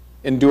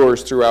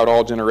 endures throughout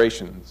all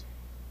generations.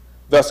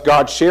 Thus,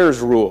 God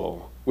shares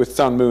rule with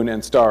sun, moon,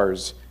 and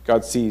stars.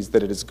 God sees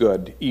that it is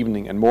good,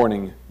 evening and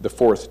morning, the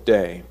fourth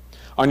day.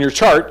 On your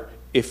chart,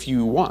 if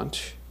you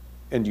want,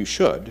 and you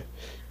should,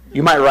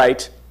 you might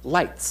write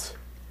lights,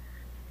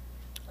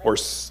 or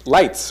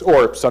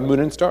sun, moon,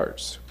 and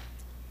stars.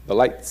 the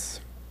lights.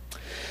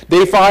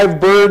 Day 5,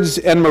 birds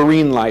and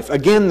marine life.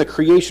 Again, the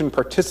creation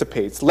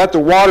participates. Let the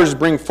waters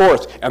bring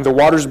forth, and the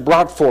waters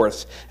brought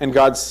forth. And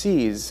God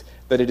sees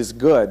that it is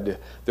good.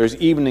 There's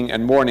evening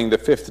and morning, the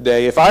 5th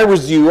day. If I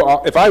was you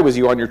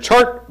on your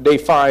chart, day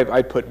 5,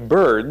 I'd put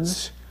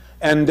birds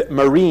and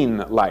marine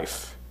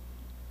life.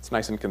 It's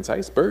nice and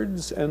concise.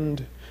 Birds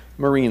and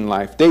marine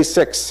life. Day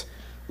 6,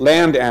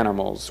 land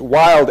animals,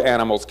 wild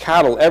animals,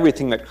 cattle,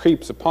 everything that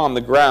creeps upon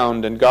the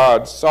ground. And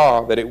God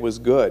saw that it was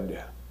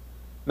good.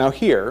 Now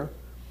here,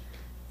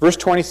 verse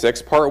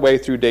 26, partway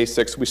through day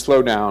 6, we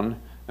slow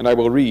down, and I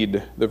will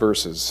read the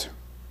verses.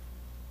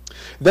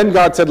 Then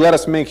God said, let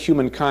us make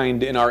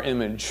humankind in our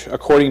image,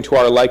 according to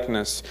our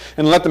likeness,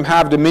 and let them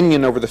have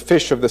dominion over the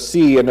fish of the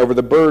sea, and over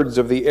the birds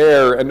of the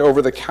air, and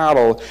over the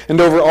cattle,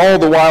 and over all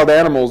the wild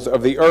animals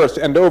of the earth,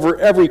 and over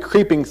every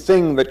creeping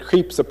thing that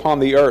creeps upon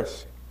the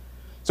earth.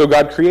 So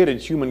God created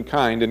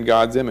humankind in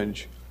God's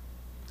image.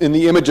 In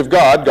the image of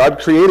God, God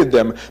created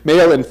them.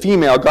 Male and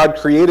female, God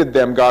created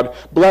them. God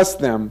blessed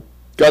them.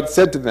 God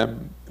said to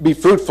them, be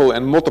fruitful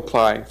and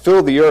multiply,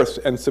 fill the earth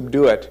and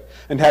subdue it,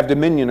 and have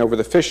dominion over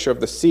the fish of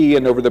the sea,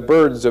 and over the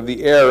birds of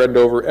the air, and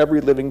over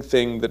every living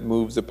thing that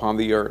moves upon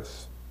the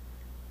earth.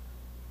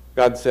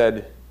 God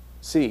said,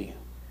 see,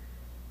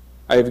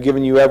 I have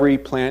given you every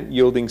plant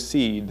yielding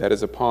seed that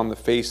is upon the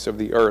face of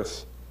the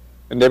earth,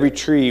 and every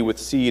tree with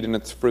seed in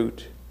its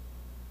fruit.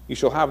 You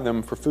shall have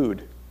them for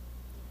food.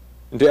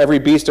 And to every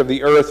beast of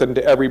the earth, and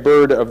to every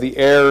bird of the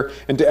air,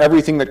 and to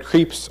everything that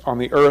creeps on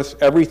the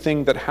earth,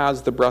 everything that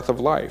has the breath of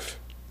life,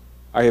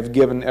 I have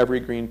given every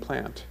green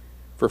plant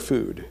for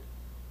food.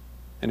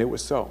 And it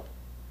was so.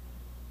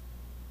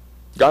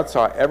 God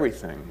saw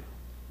everything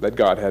that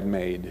God had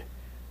made,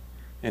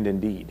 and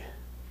indeed,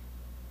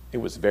 it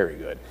was very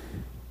good.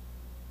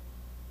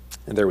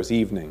 And there was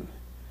evening,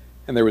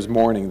 and there was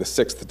morning, the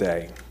 6th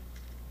day.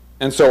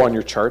 And so on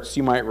your charts,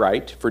 you might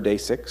write for day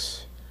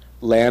 6,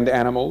 land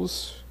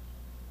animals,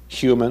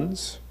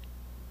 humans,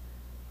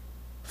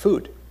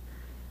 food.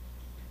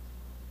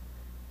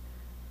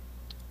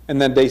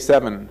 And then day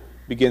 7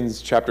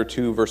 begins chapter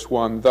 2, verse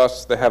 1.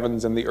 Thus the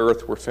heavens and the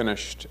earth were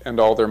finished, and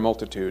all their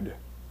multitude.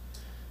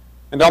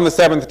 And on the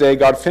 7th day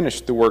God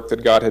finished the work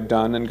that God had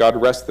done, and God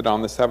rested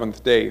on the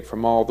 7th day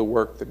from all the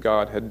work that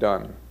God had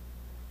done.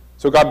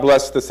 So God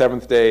blessed the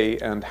 7th day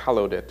and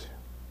hallowed it,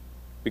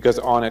 because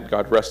on it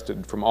God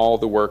rested from all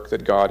the work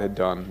that God had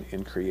done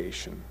in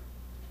creation.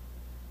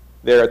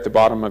 There at the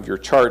bottom of your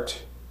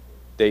chart,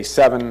 day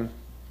 7,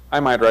 I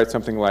might write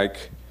something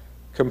like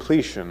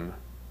completion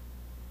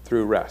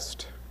through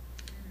rest.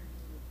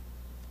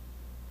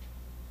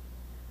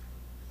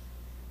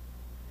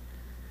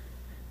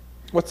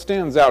 What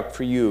stands out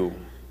for you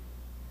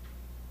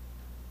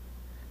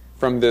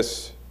from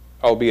this,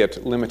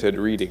 albeit limited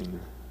reading,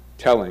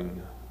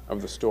 telling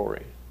of the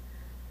story?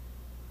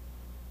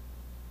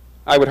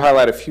 I would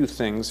highlight a few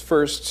things.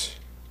 First,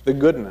 the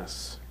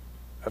goodness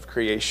of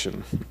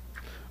creation.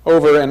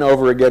 Over and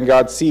over again,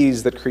 God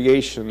sees that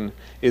creation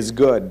is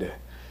good.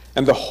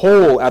 And the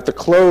whole, at the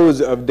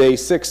close of day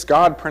 6,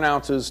 God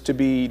pronounces to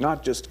be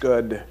not just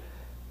good,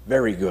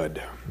 very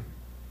good.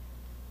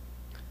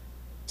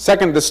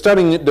 Second, the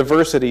stunning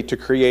diversity to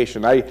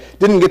creation. I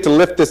didn't get to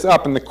lift this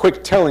up in the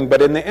quick telling,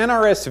 but in the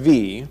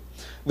NRSV,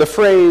 the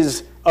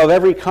phrase of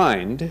every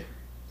kind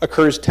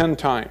occurs 10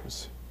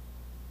 times.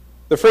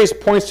 The phrase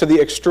points to the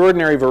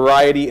extraordinary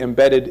variety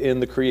embedded in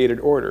the created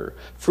order.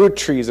 Fruit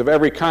trees of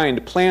every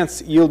kind,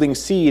 plants yielding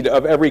seed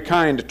of every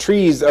kind,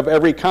 trees of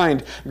every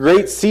kind,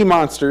 great sea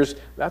monsters,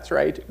 that's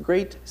right,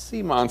 great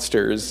sea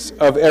monsters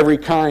of every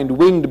kind,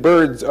 winged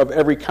birds of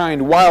every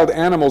kind, wild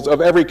animals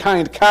of every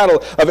kind,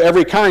 cattle of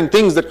every kind,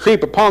 things that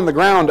creep upon the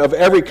ground of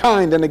every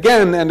kind. And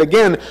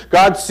again,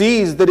 God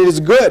sees that it is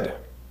good.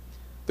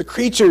 The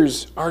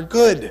creatures are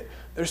good.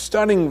 Their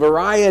stunning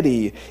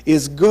variety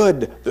is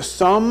good. The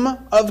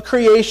sum of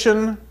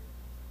creation,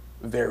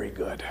 very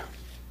good.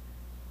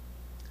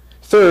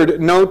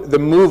 Third, note the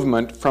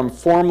movement from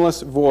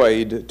formless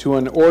void to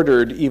an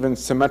ordered, even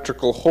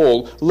symmetrical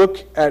whole.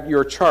 Look at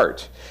your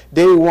chart.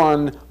 Day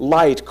 1,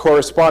 light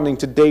corresponding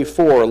to day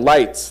 4,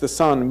 lights, the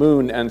sun,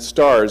 moon, and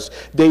stars.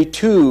 Day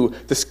 2,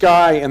 the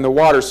sky and the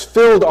waters,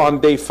 filled on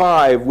day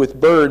 5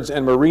 with birds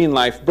and marine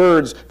life.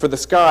 Birds for the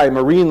sky,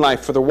 marine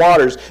life for the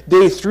waters.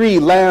 Day 3,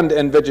 land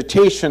and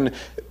vegetation,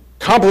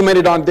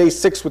 complemented on day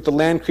 6 with the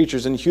land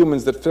creatures and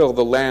humans that fill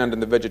the land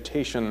and the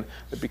vegetation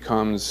that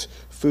becomes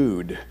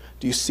food.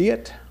 Do you see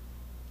it?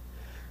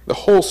 The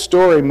whole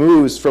story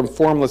moves from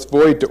formless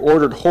void to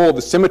ordered whole.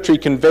 The symmetry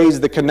conveys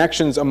the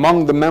connections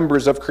among the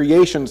members of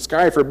creation: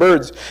 sky for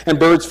birds, and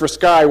birds for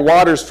sky,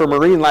 waters for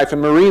marine life,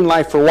 and marine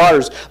life for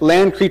waters,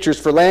 land creatures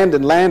for land,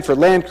 and land for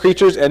land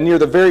creatures, and near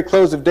the very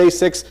close of day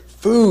 6,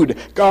 food.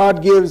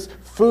 God gives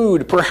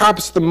food,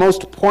 perhaps the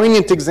most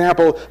poignant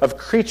example of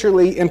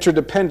creaturely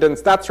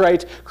interdependence. That's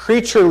right,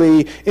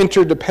 creaturely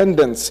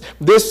interdependence.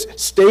 This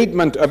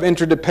statement of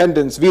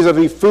interdependence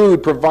vis-a-vis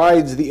food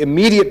provides the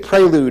immediate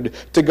prelude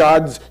to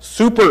God's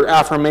super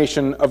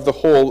affirmation of the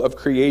whole of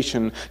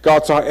creation.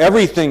 God saw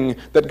everything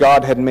that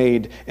God had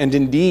made, and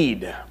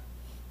indeed,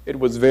 it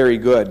was very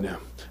good.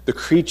 The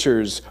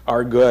creatures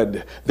are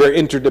good. Their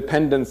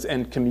interdependence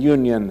and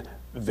communion,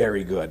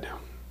 very good.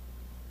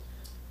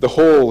 The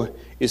whole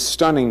is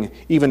stunning,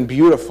 even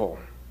beautiful.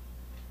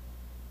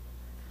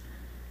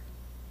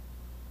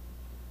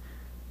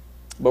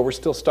 But we're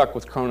still stuck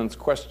with Cronin's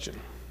question.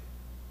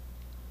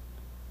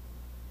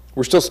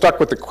 We're still stuck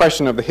with the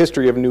question of the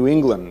history of New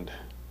England.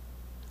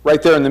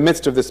 Right there in the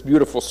midst of this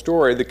beautiful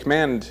story, the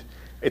command,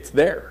 it's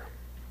there.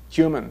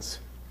 Humans,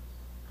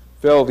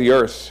 fill the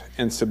earth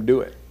and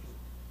subdue it.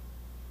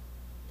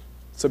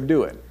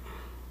 Subdue it.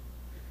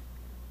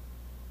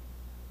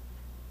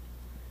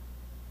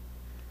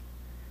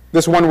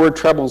 This one word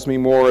troubles me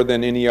more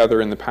than any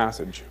other in the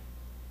passage.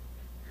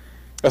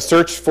 A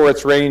search for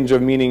its range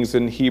of meanings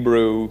in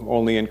Hebrew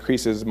only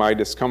increases my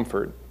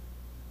discomfort.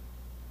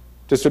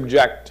 To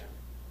subject,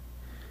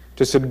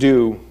 to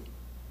subdue,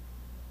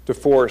 to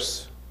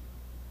force,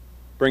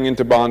 bring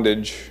into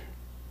bondage,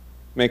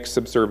 make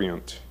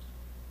subservient,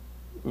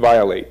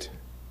 violate,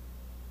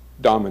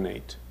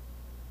 dominate,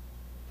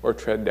 or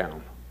tread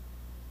down.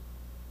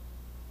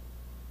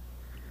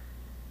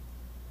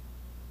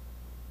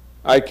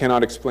 I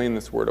cannot explain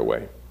this word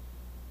away.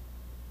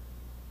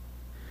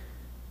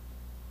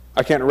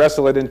 I can't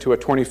wrestle it into a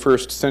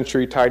 21st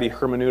century tidy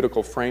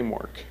hermeneutical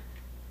framework.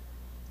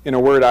 In a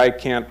word, I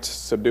can't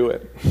subdue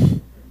it.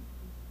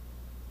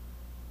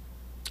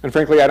 And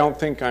frankly, I don't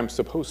think I'm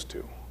supposed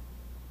to.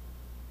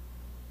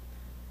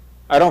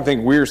 I don't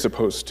think we're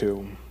supposed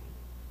to.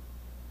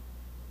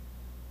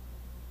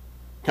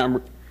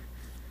 I'm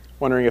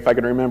wondering if I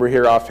can remember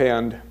here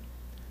offhand.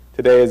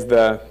 Today is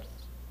the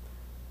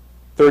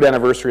 3rd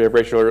anniversary of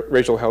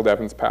Rachel Held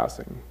Evans'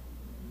 passing.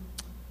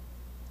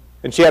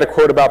 And she had a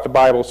quote about the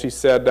Bible. She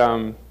said,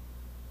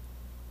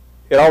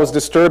 it always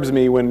disturbs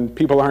me when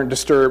people aren't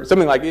disturbed.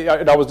 Something like,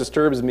 it always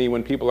disturbs me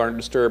when people aren't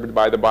disturbed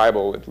by the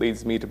Bible. It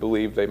leads me to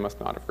believe they must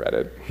not have read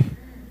it.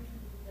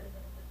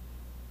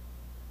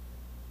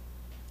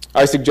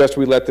 I suggest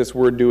we let this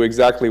word do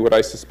exactly what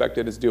I suspect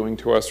it is doing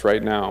to us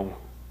right now.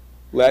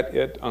 Let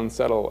it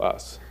unsettle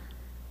us.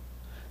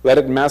 Let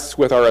it mess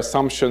with our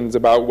assumptions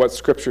about what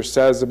Scripture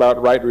says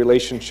about right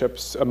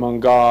relationships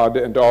among God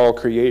and all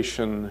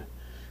creation,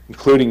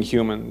 including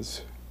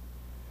humans.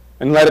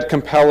 And let it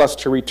compel us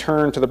to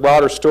return to the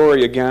broader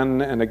story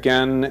again and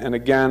again and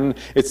again.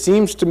 It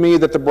seems to me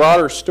that the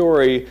broader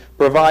story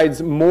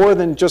provides more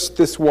than just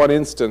this one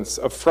instance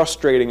of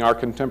frustrating our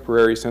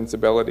contemporary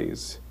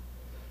sensibilities.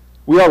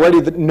 We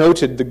already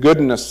noted the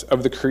goodness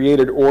of the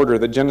created order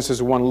that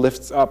Genesis 1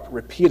 lifts up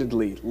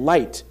repeatedly.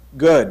 Light,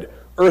 good.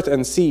 Earth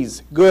and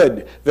seas,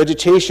 good.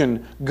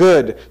 Vegetation,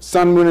 good.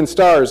 Sun, moon, and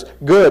stars,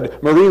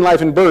 good. Marine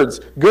life and birds,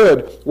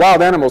 good.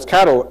 Wild animals,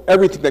 cattle,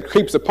 everything that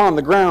creeps upon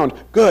the ground,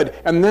 good.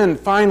 And then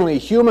finally,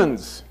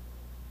 humans.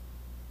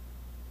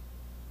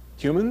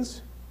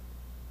 Humans?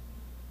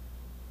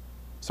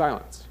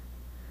 Silence.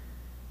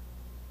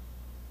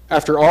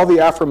 After all the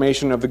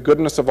affirmation of the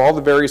goodness of all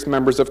the various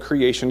members of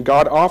creation,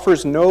 God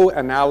offers no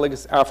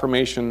analogous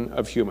affirmation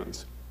of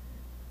humans.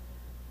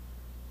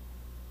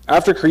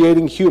 After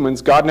creating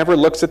humans, God never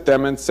looks at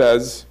them and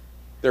says,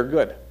 they're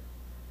good.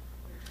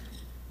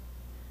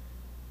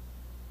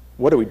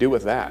 What do we do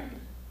with that?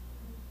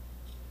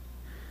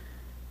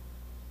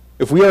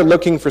 If we are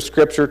looking for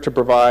Scripture to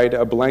provide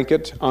a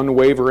blanket,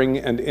 unwavering,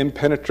 and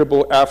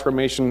impenetrable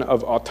affirmation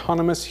of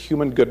autonomous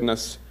human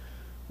goodness,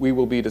 we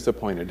will be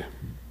disappointed.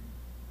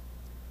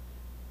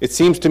 It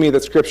seems to me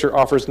that Scripture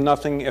offers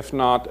nothing if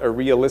not a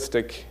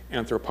realistic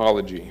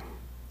anthropology.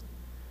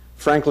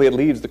 Frankly, it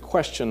leaves the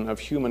question of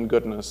human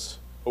goodness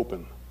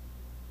open.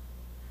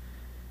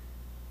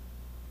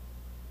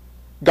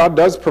 God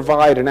does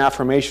provide an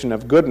affirmation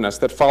of goodness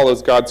that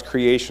follows God's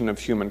creation of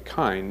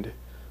humankind,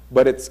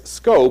 but its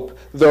scope,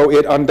 though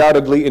it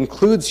undoubtedly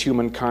includes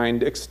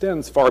humankind,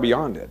 extends far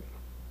beyond it.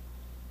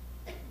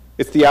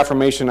 It's the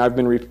affirmation I've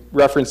been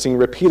referencing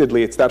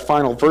repeatedly. It's that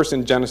final verse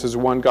in Genesis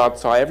 1, God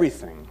saw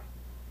everything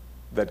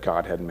that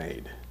God had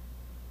made.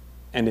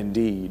 And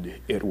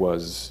indeed, it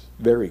was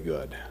very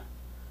good.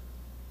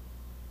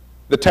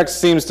 The text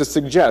seems to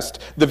suggest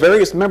the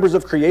various members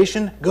of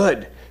creation,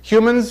 good.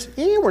 Humans,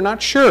 we're not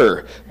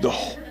sure. The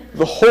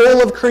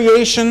whole of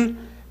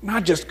creation,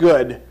 not just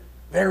good,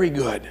 very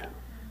good.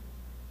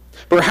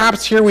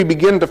 Perhaps here we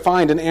begin to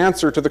find an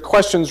answer to the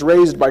questions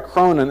raised by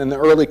Cronin and the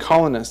early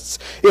colonists.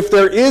 If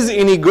there is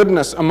any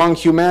goodness among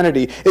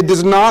humanity, it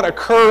does not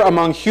occur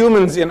among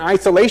humans in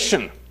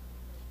isolation.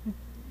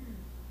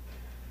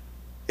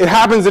 It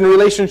happens in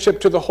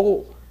relationship to the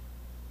whole,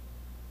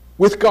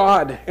 with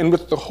God and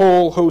with the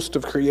whole host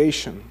of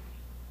creation.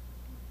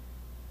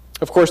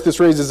 Of course, this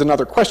raises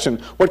another question.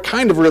 What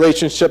kind of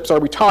relationships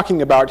are we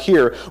talking about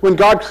here? When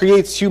God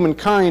creates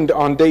humankind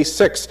on day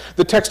 6,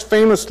 the text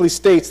famously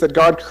states that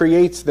God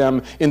creates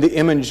them in the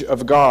image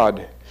of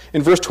God.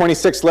 In verse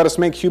 26, let us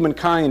make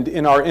humankind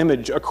in our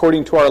image,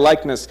 according to our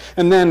likeness.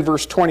 And then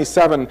verse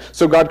 27,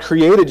 so God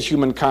created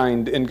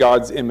humankind in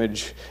God's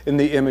image. In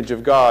the image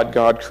of God,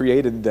 God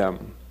created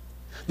them.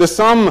 The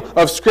sum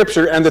of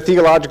Scripture and the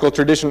theological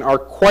tradition are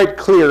quite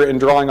clear in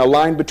drawing a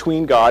line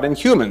between God and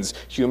humans.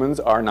 Humans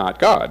are not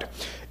God.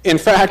 In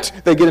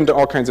fact, they get into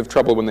all kinds of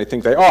trouble when they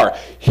think they are.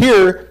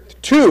 Here,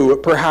 too,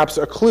 perhaps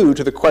a clue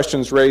to the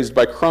questions raised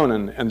by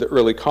Cronin and the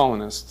early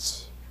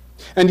colonists.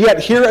 And yet,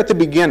 here at the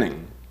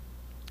beginning,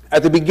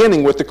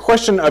 with the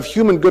question of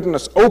human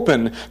goodness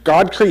open,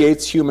 God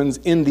creates humans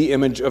in the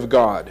image of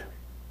God.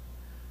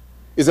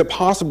 Is it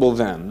possible,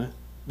 then,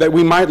 that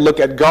we might look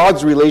at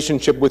God's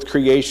relationship with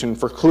creation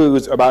for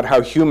clues about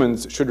how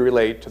humans should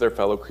relate to their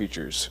fellow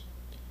creatures?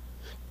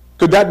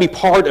 Could that be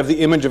part of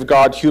the image of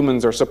God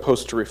humans are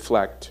supposed to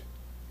reflect?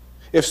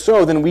 If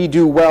so, then we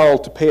do well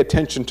to pay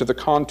attention to the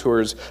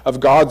contours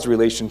of God's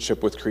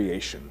relationship with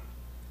creation.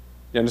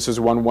 Genesis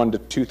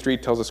 1:1-2:3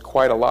 tells us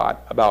quite a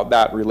lot about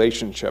that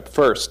relationship.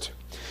 First,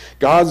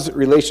 God's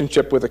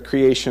relationship with the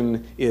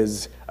creation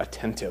is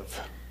attentive.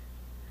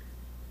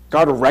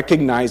 God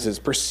recognizes,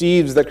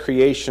 perceives that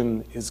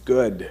creation is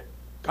good.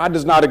 God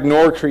does not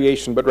ignore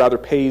creation, but rather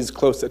pays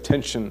close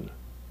attention.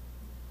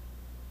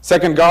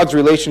 Second, God's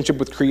relationship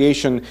with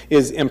creation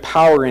is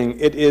empowering.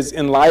 It is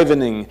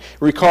enlivening.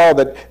 Recall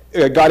that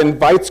God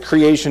invites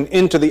creation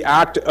into the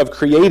act of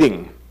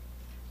creating.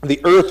 The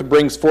earth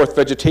brings forth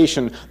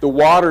vegetation. The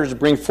waters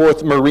bring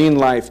forth marine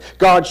life.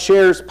 God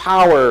shares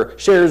power,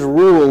 shares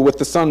rule with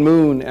the sun,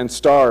 moon, and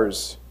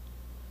stars.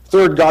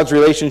 Third, God's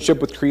relationship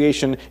with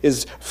creation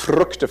is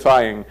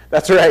fructifying.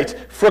 That's right,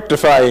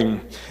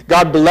 fructifying.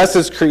 God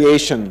blesses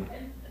creation.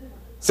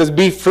 It says,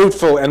 be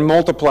fruitful and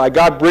multiply.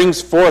 God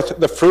brings forth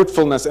the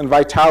fruitfulness and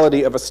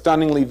vitality of a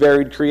stunningly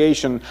varied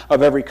creation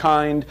of every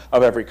kind,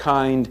 of every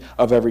kind,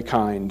 of every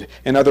kind.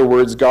 In other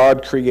words,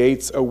 God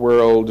creates a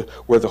world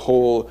where the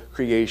whole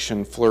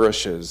creation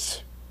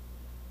flourishes.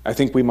 I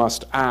think we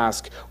must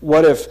ask,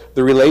 what if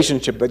the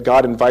relationship that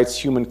God invites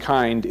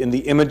humankind in the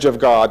image of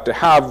God to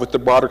have with the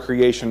broader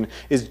creation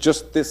is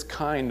just this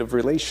kind of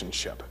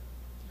relationship?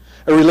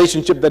 A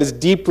relationship that is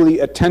deeply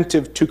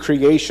attentive to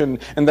creation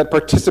and that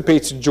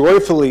participates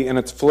joyfully in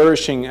its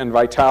flourishing and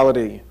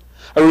vitality.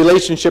 A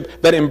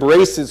relationship that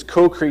embraces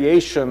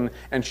co-creation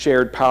and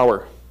shared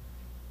power.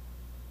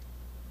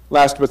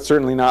 Last but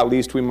certainly not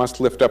least, we must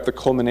lift up the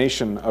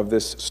culmination of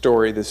this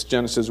story, this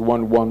Genesis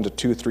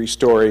 1:1-2:3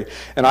 story.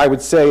 And I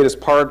would say it is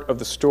part of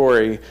the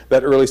story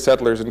that early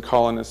settlers and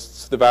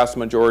colonists, the vast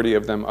majority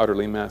of them,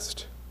 utterly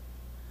missed.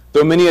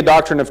 Though many a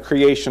doctrine of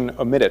creation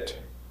omit it,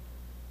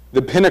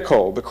 the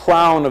pinnacle, the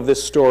crown of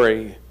this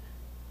story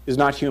is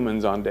not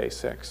humans on day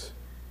 6.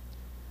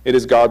 It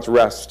is God's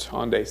rest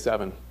on day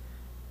 7.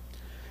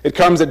 It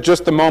comes at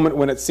just the moment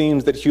when it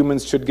seems that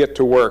humans should get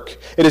to work.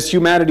 It is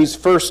humanity's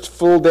first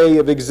full day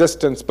of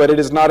existence, but it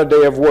is not a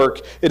day of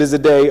work. It is a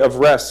day of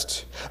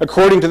rest.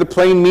 According to the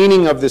plain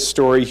meaning of this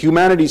story,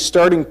 humanity's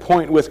starting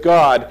point with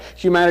God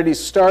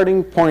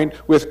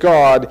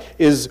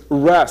is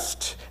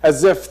rest,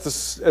 as if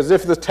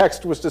the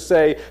text was to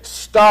say,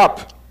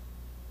 stop.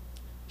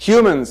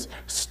 Humans,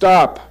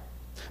 stop.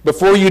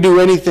 Before you do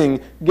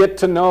anything, get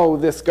to know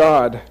this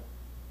God.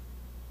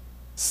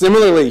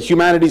 Similarly,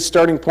 humanity's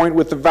starting point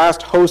with the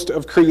vast host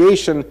of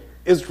creation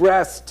is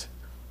rest.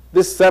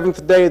 This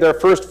 7th day, their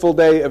first full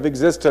day of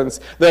existence,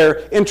 their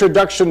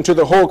introduction to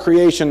the whole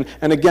creation,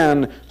 and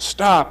again,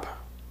 stop.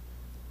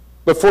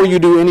 Before you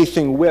do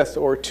anything with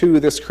or to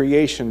this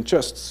creation,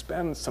 just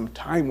spend some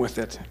time with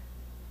it.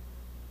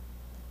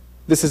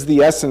 This is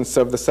the essence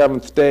of the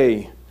 7th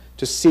day,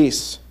 to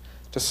cease,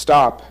 to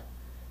stop.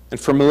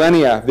 And for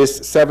millennia, this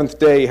 7th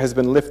day has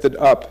been lifted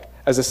up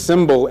as a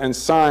symbol and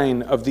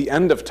sign of the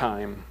end of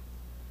time.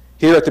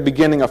 Here at the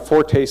beginning, a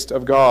foretaste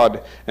of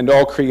God and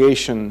all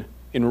creation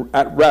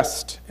at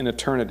rest in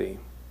eternity.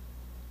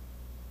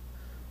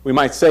 We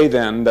might say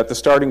then that the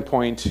starting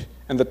point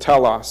and the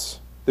telos,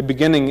 the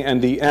beginning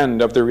and the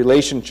end of the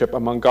relationship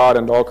among God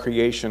and all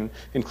creation,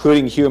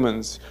 including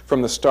humans,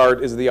 from the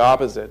start is the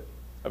opposite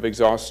of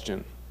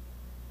exhaustion.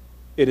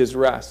 It is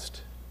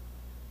rest.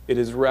 It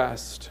is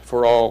rest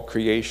for all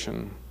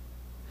creation.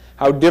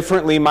 How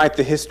differently might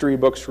the history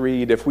books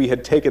read if we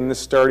had taken this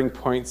starting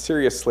point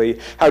seriously?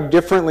 How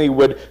differently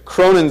would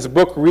Cronin's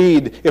book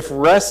read if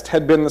rest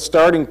had been the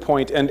starting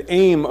point and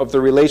aim of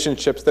the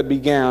relationships that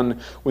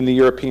began when the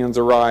Europeans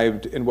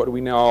arrived in what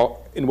we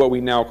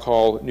now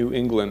call New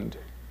England?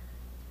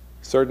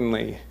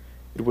 Certainly,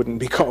 it wouldn't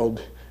be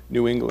called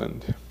New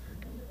England.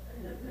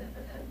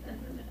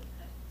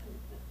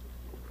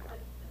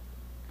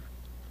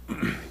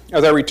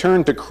 As I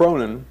return to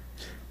Cronin,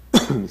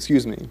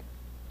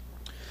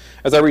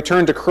 As I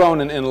return to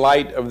Cronin in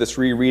light of this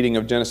rereading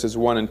of Genesis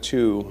 1 and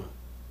 2,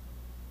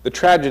 the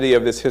tragedy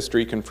of this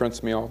history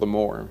confronts me all the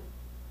more.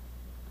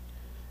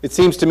 It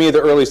seems to me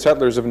the early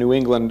settlers of New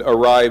England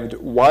arrived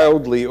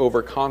wildly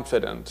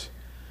overconfident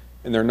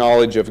in their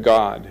knowledge of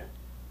God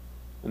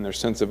and their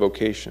sense of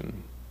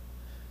vocation.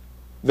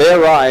 They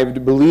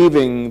arrived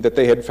believing that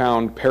they had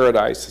found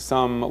paradise.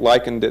 Some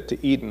likened it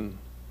to Eden.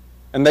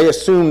 And they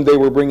assumed they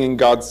were bringing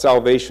God's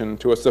salvation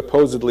to a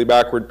supposedly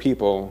backward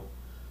people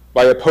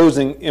by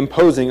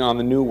imposing on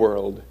the new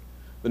world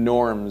the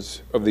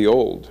norms of the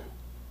old.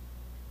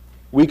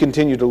 we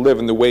continue to live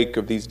in the wake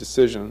of these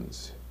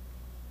decisions.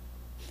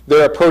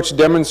 Their approach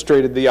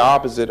demonstrated the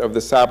opposite of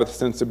the Sabbath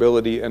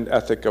sensibility and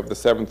ethic of the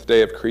seventh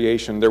day of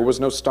creation. There was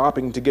no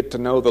stopping to get to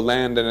know the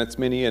land and its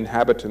many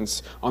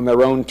inhabitants on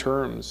their own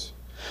terms.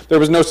 There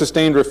was no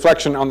sustained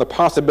reflection on the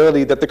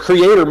possibility that the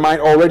Creator might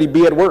already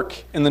be at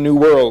work in the new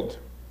world.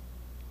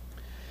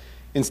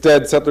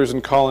 Instead, settlers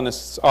and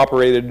colonists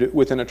operated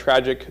within a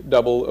tragic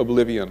double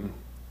oblivion.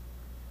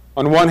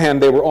 On one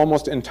hand, they were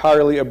almost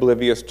entirely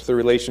oblivious to the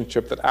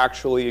relationship that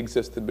actually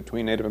existed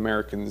between Native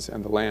Americans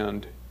and the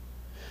land.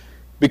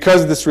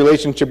 Because this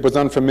relationship was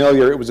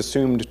unfamiliar, it was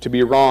assumed to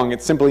be wrong.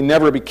 It simply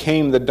never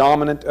became the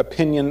dominant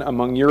opinion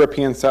among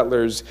European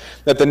settlers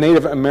that the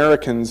Native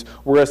Americans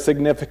were a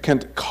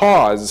significant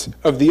cause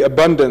of the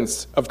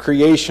abundance of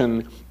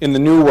creation in the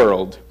New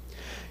World.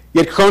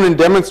 Yet Cronin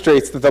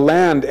demonstrates that the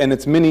land and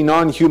its many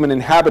non-human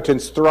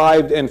inhabitants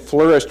thrived and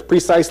flourished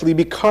precisely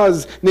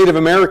because Native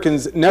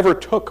Americans never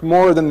took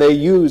more than they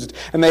used,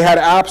 and they had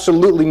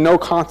absolutely no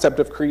concept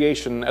of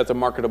creation as a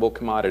marketable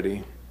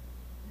commodity.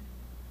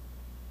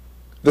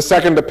 The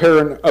second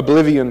apparent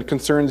oblivion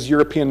concerns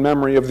European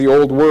memory of the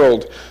Old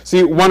World.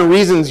 See, one of the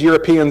reasons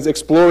Europeans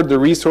explored the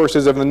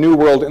resources of the New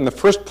World in the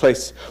first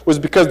place was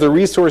because the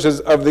resources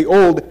of the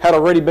Old had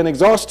already been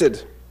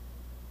exhausted.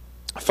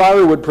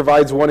 Firewood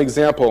provides one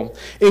example.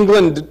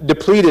 England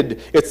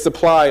depleted its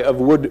supply of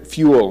wood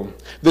fuel.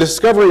 The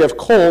discovery of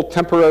coal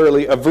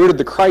temporarily averted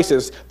the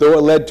crisis, though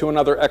it led to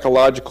another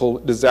ecological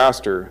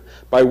disaster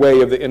by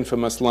way of the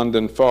infamous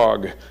London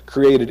fog,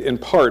 created in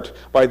part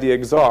by the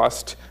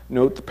exhaust,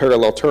 note the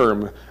parallel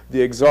term,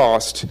 the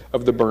exhaust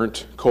of the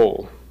burnt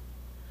coal.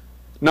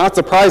 Not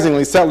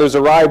surprisingly, settlers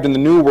arrived in the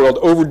New World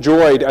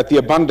overjoyed at the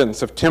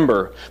abundance of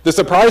timber. The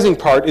surprising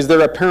part is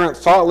their apparent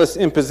thoughtless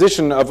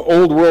imposition of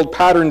Old World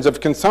patterns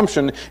of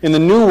consumption in the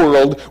New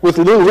World, with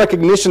little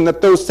recognition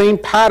that those same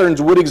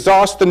patterns would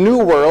exhaust the New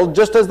World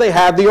just as they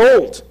had the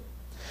Old.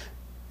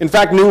 In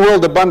fact, New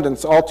World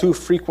abundance all too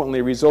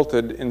frequently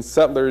resulted in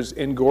settlers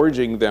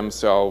engorging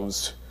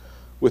themselves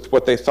with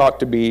what they thought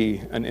to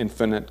be an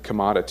infinite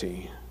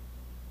commodity.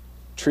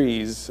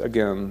 Trees,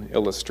 again,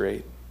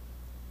 illustrate.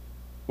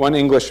 One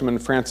Englishman,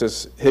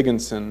 Francis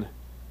Higginson,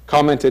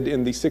 commented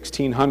in the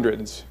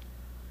 1600s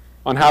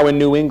on how in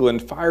New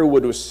England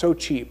firewood was so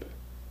cheap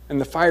and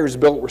the fires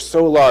built were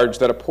so large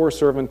that a poor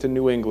servant in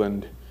New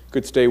England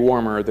could stay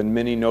warmer than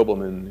many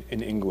noblemen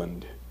in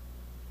England.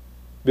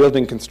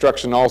 Building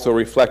construction also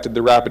reflected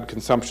the rapid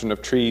consumption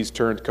of trees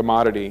turned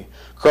commodity.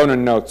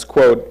 Cronin notes,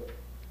 quote,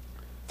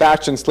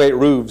 "Thatch and slate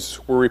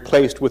roofs were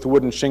replaced with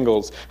wooden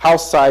shingles.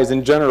 House size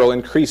in general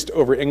increased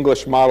over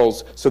English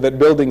models so that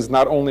buildings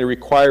not only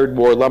required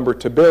more lumber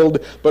to build,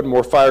 but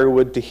more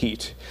firewood to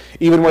heat.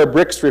 Even where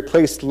bricks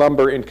replaced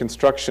lumber in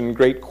construction,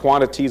 great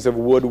quantities of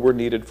wood were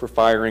needed for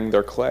firing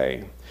their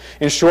clay.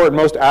 In short,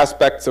 most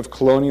aspects of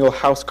colonial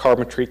house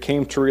carpentry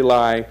came to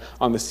rely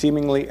on the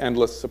seemingly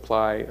endless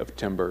supply of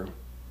timber,"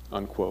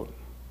 unquote.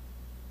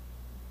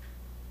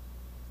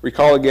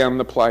 Recall again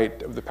the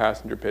plight of the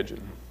passenger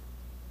pigeon.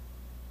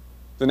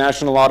 The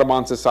National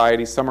Audubon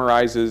Society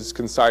summarizes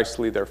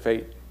concisely their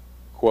fate.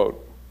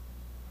 Quote,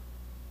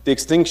 "The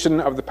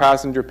extinction of the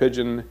passenger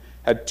pigeon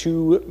had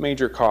two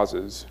major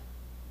causes: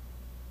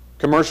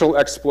 commercial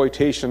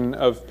exploitation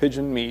of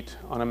pigeon meat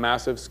on a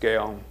massive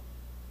scale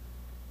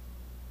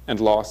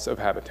and loss of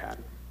habitat."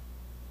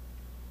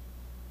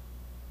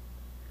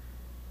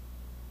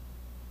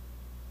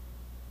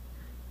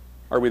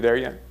 Are we there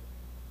yet?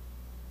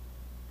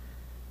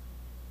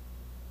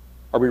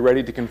 Are we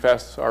ready to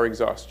confess our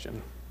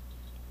exhaustion?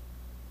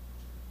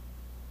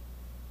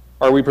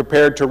 Are we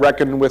prepared to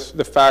reckon with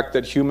the fact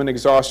that human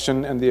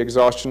exhaustion and the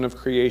exhaustion of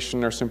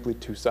creation are simply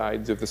two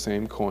sides of the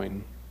same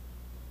coin?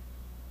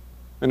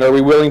 And are we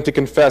willing to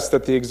confess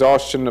that the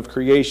exhaustion of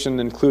creation,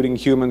 including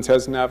humans,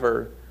 has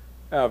never,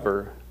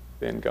 ever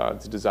been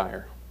God's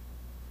desire?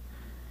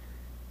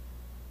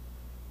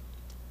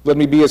 Let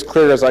me be as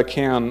clear as I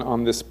can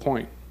on this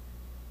point.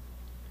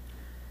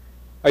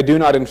 I do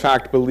not, in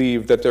fact,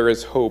 believe that there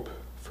is hope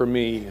for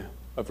me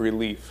of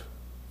relief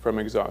from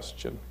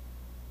exhaustion.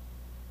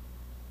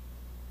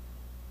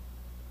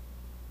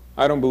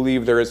 I don't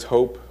believe there is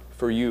hope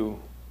for you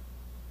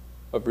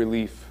of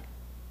relief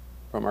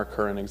from our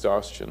current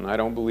exhaustion. I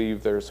don't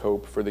believe there's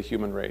hope for the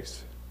human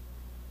race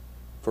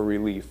for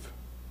relief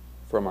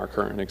from our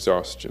current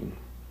exhaustion.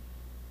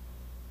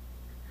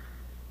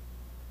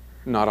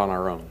 Not on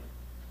our own.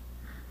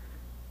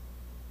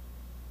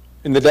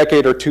 In the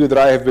decade or two that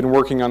I have been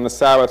working on the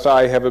Sabbath,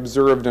 I have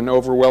observed an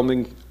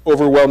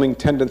overwhelming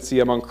tendency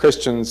among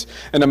Christians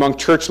and among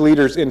church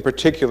leaders in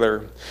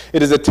particular.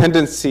 It is a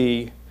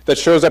tendency that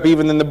shows up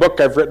even in the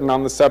book I've written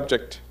on the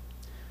subject.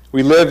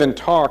 We live and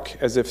talk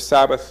as if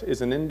Sabbath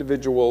is an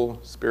individual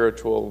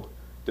spiritual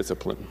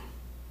discipline.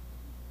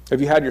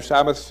 Have you had your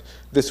Sabbath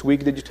this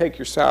week? Did you take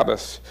your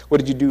Sabbath? What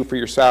did you do for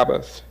your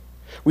Sabbath?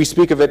 We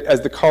speak of it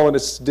as the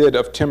colonists did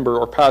of timber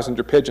or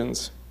passenger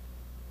pigeons,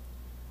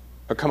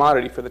 a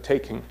commodity for the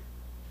taking.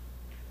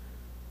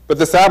 But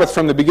the Sabbath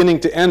from the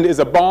beginning to end is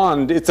a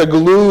bond. It's a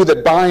glue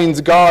that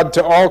binds God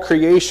to all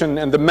creation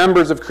and the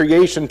members of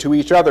creation to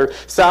each other.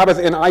 Sabbath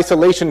in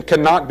isolation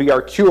cannot be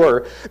our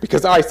cure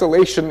because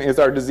isolation is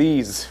our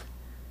disease.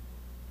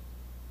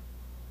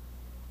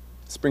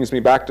 This brings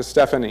me back to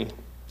Stephanie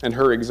and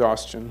her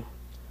exhaustion,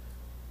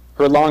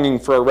 her longing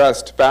for a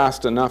rest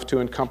vast enough to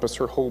encompass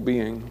her whole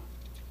being.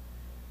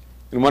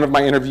 In one of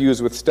my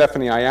interviews with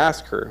Stephanie, I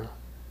asked her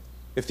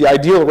if the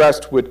ideal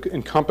rest would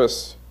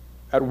encompass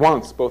at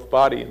once both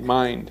body and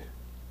mind.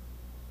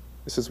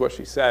 This is what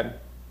she said.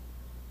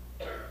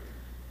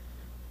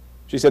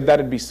 She said,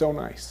 "That'd be so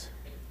nice."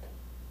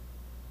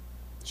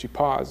 She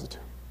paused.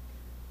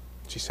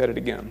 She said it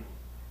again.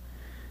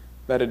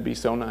 "That'd be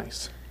so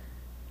nice."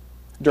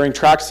 During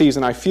track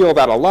season, I feel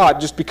that a lot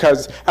just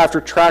because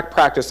after track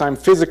practice, I'm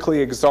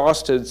physically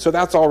exhausted, so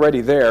that's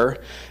already there.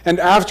 And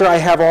after I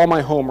have all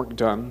my homework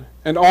done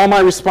and all my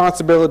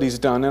responsibilities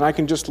done, and I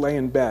can just lay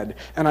in bed,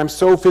 and I'm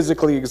so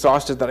physically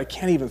exhausted that I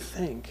can't even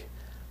think,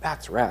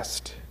 that's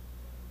rest.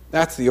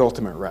 That's the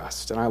ultimate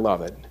rest, and I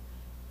love it.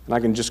 And I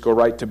can just go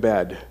right to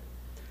bed.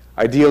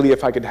 Ideally,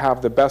 if I could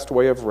have the best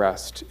way of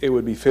rest, it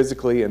would be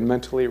physically and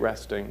mentally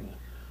resting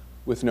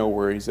with no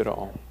worries at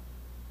all.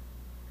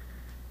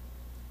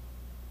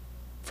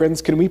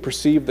 Friends, can we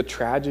perceive the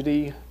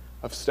tragedy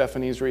of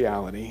Stephanie's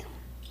reality?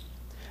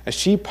 As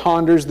she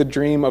ponders the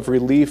dream of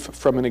relief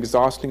from an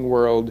exhausting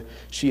world,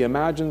 she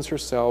imagines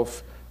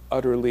herself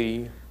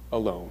utterly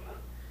alone.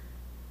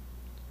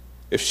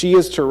 If she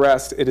is to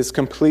rest, it is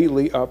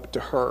completely up to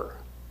her.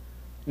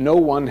 No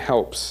one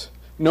helps.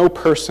 No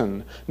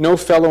person, no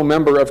fellow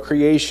member of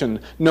creation,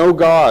 no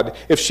God.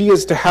 If she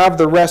is to have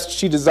the rest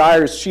she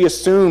desires, she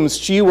assumes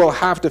she will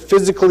have to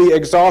physically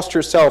exhaust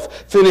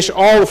herself, finish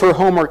all of her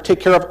homework, take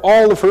care of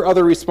all of her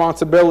other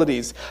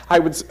responsibilities. I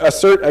would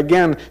assert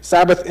again,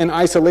 Sabbath in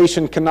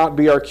isolation cannot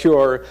be our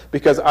cure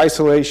because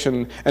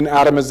isolation and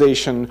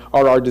atomization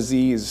are our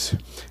disease.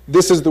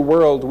 This is the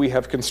world we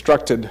have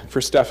constructed for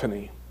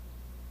Stephanie.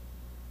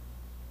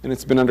 And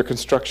it's been under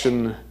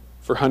construction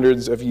for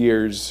hundreds of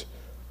years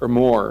or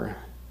more.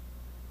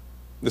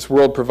 This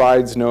world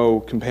provides no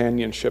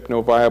companionship,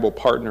 no viable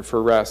partner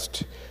for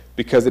rest,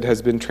 because it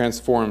has been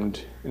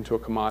transformed into a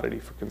commodity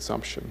for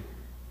consumption.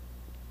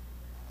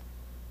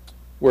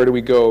 Where do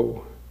we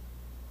go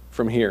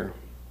from here?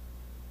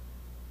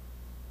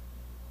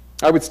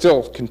 I would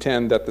still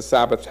contend that the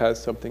Sabbath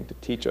has something to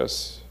teach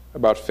us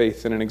about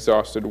faith in an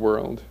exhausted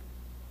world.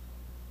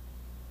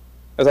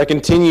 As I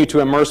continue to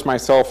immerse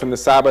myself in the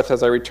Sabbath,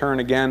 as I return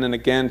again and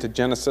again to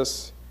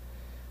Genesis,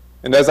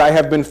 and as I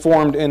have been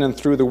formed in and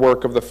through the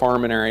work of the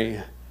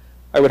Farminary,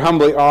 I would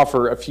humbly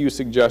offer a few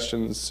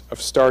suggestions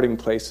of starting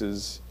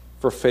places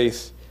for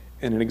faith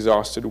in an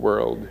exhausted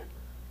world.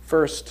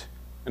 First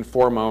and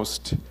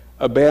foremost,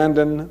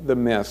 abandon the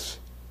myth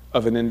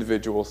of an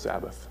individual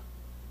Sabbath.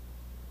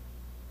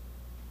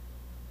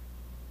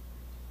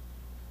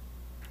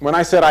 When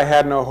I said I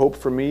had no hope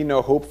for me,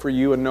 no hope for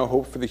you, and no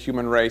hope for the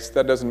human race,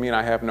 that doesn't mean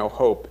I have no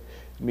hope.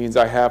 It means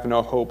I have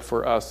no hope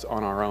for us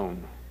on our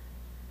own.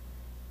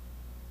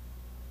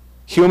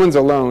 Humans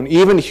alone,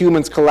 even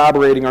humans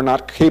collaborating, are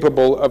not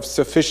capable of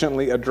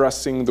sufficiently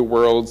addressing the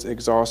world's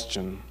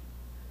exhaustion.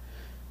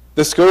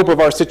 The scope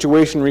of our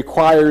situation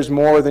requires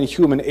more than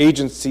human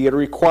agency. It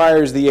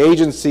requires the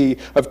agency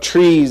of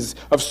trees,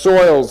 of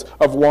soils,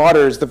 of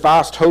waters, the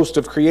vast host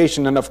of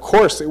creation, and of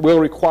course it will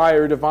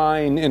require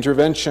divine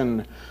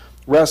intervention,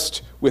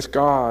 rest with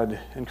God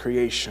and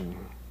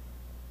creation.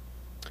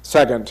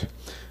 Second,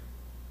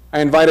 I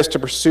invite us to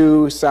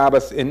pursue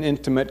Sabbath in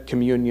intimate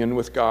communion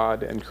with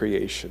God and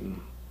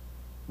creation.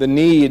 The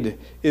need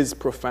is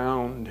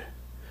profound.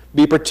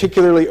 Be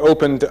particularly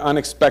open to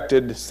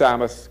unexpected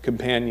Sabbath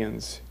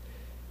companions.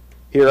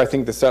 Here, I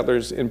think the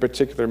settlers in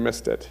particular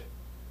missed it.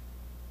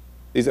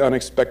 These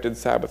unexpected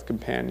Sabbath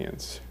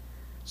companions.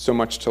 So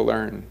much to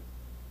learn.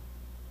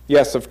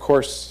 Yes, of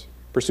course,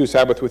 pursue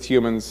Sabbath with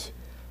humans.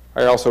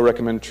 I also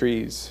recommend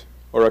trees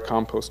or a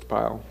compost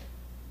pile.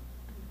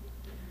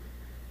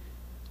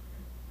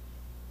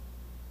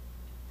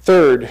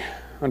 Third,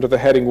 under the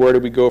heading, where do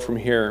we go from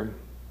here?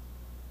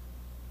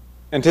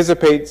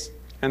 Anticipate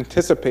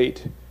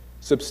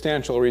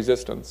substantial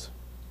resistance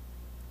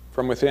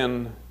from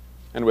within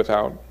and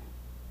without.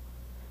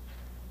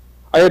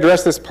 I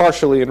address this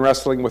partially in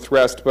Wrestling with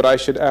Rest, but I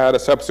should add a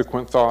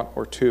subsequent thought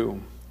or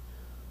two.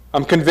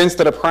 I'm convinced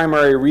that a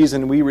primary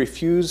reason we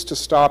refuse to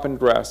stop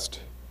and rest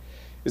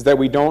is that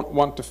we don't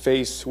want to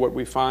face what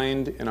we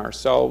find in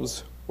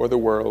ourselves or the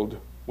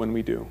world when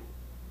we do.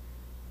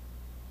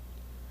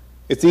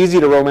 It's easy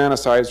to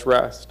romanticize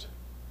rest,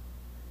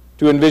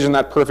 to envision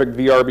that perfect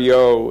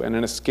VRBO and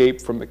an escape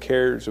from the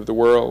cares of the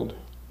world.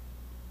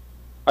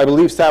 I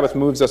believe Sabbath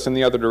moves us in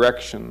the other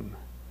direction.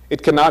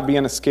 It cannot be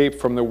an escape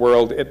from the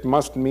world. It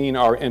must mean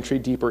our entry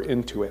deeper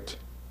into it.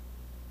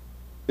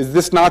 Is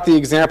this not the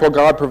example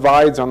God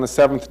provides on the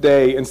seventh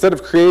day? Instead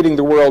of creating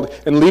the world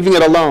and leaving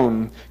it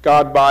alone,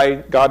 God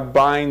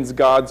binds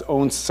God's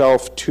own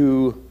self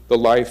to the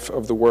life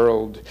of the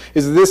world?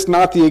 Is this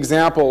not the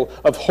example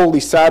of Holy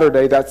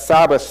Saturday, that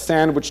Sabbath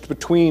sandwiched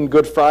between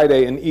Good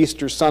Friday and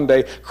Easter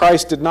Sunday?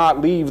 Christ did not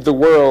leave the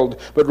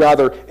world, but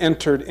rather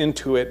entered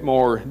into it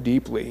more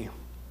deeply.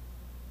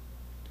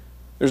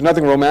 There's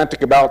nothing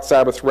romantic about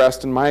Sabbath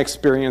rest. In my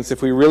experience,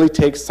 if we really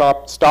take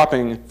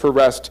stopping for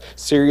rest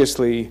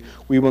seriously,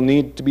 we will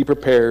need to be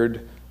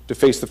prepared to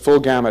face the full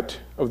gamut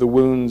of the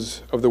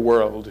wounds of the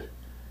world,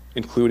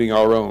 including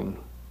our own.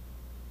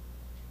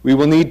 We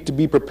will need to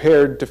be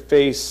prepared to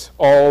face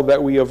all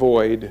that we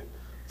avoid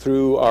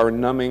through our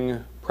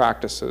numbing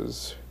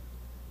practices,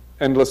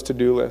 endless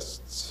to-do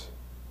lists,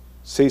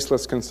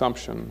 ceaseless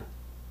consumption,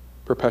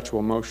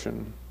 perpetual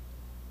motion.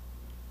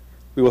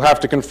 We will have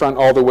to confront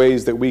all the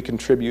ways that we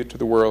contribute to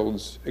the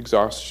world's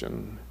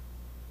exhaustion.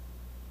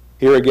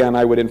 Here again,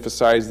 I would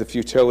emphasize the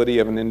futility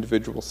of an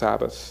individual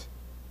Sabbath.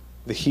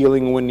 The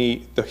healing,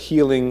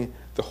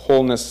 the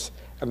wholeness,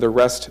 and the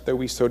rest that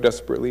we so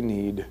desperately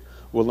need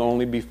will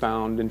only be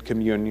found in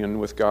communion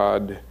with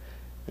God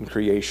and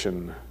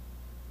creation.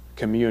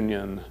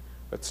 Communion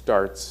that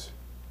starts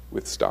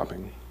with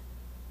stopping.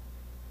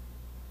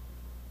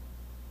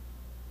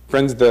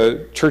 Friends,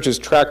 the church's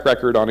track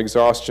record on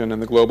exhaustion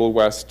in the global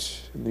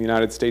West, in the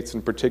United States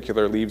in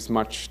particular, leaves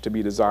much to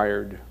be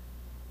desired.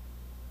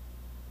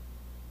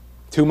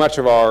 Too much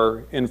of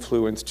our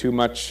influence, too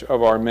much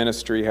of our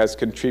ministry has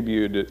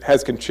contributed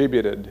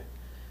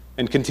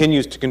and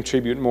continues to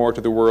contribute more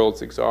to the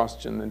world's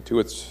exhaustion than to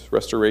its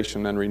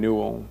restoration and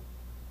renewal.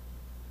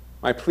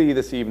 My plea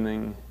this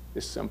evening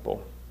is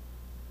simple.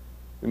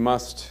 We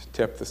must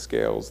tip the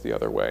scales the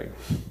other way.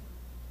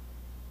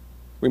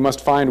 We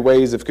must find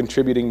ways of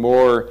contributing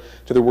more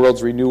to the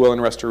world's renewal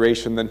and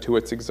restoration than to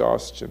its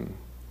exhaustion.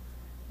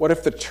 What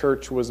if the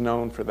church was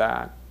known for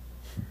that?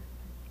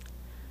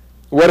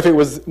 What if it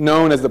was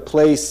known as the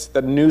place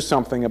that knew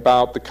something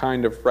about the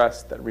kind of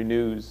rest that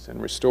renews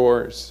and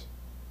restores?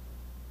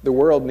 The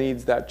world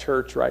needs that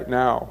church right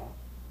now,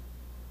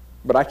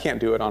 but I can't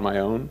do it on my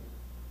own.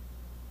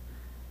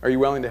 Are you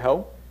willing to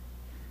help?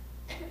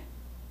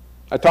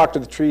 I talked to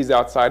the trees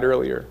outside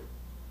earlier.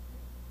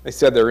 They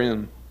said they're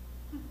in.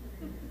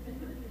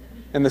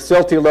 And the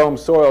silty loam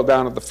soil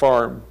down at the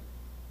farm,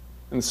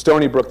 and the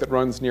stony brook that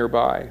runs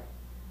nearby,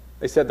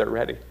 they said they're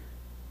ready.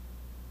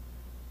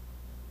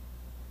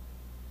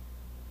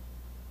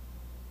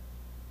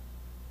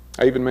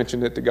 I even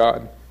mentioned it to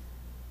God.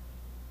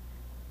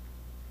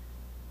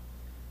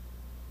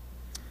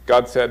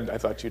 God said, I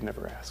thought you'd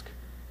never ask.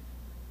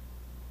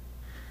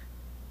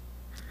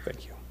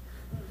 Thank you.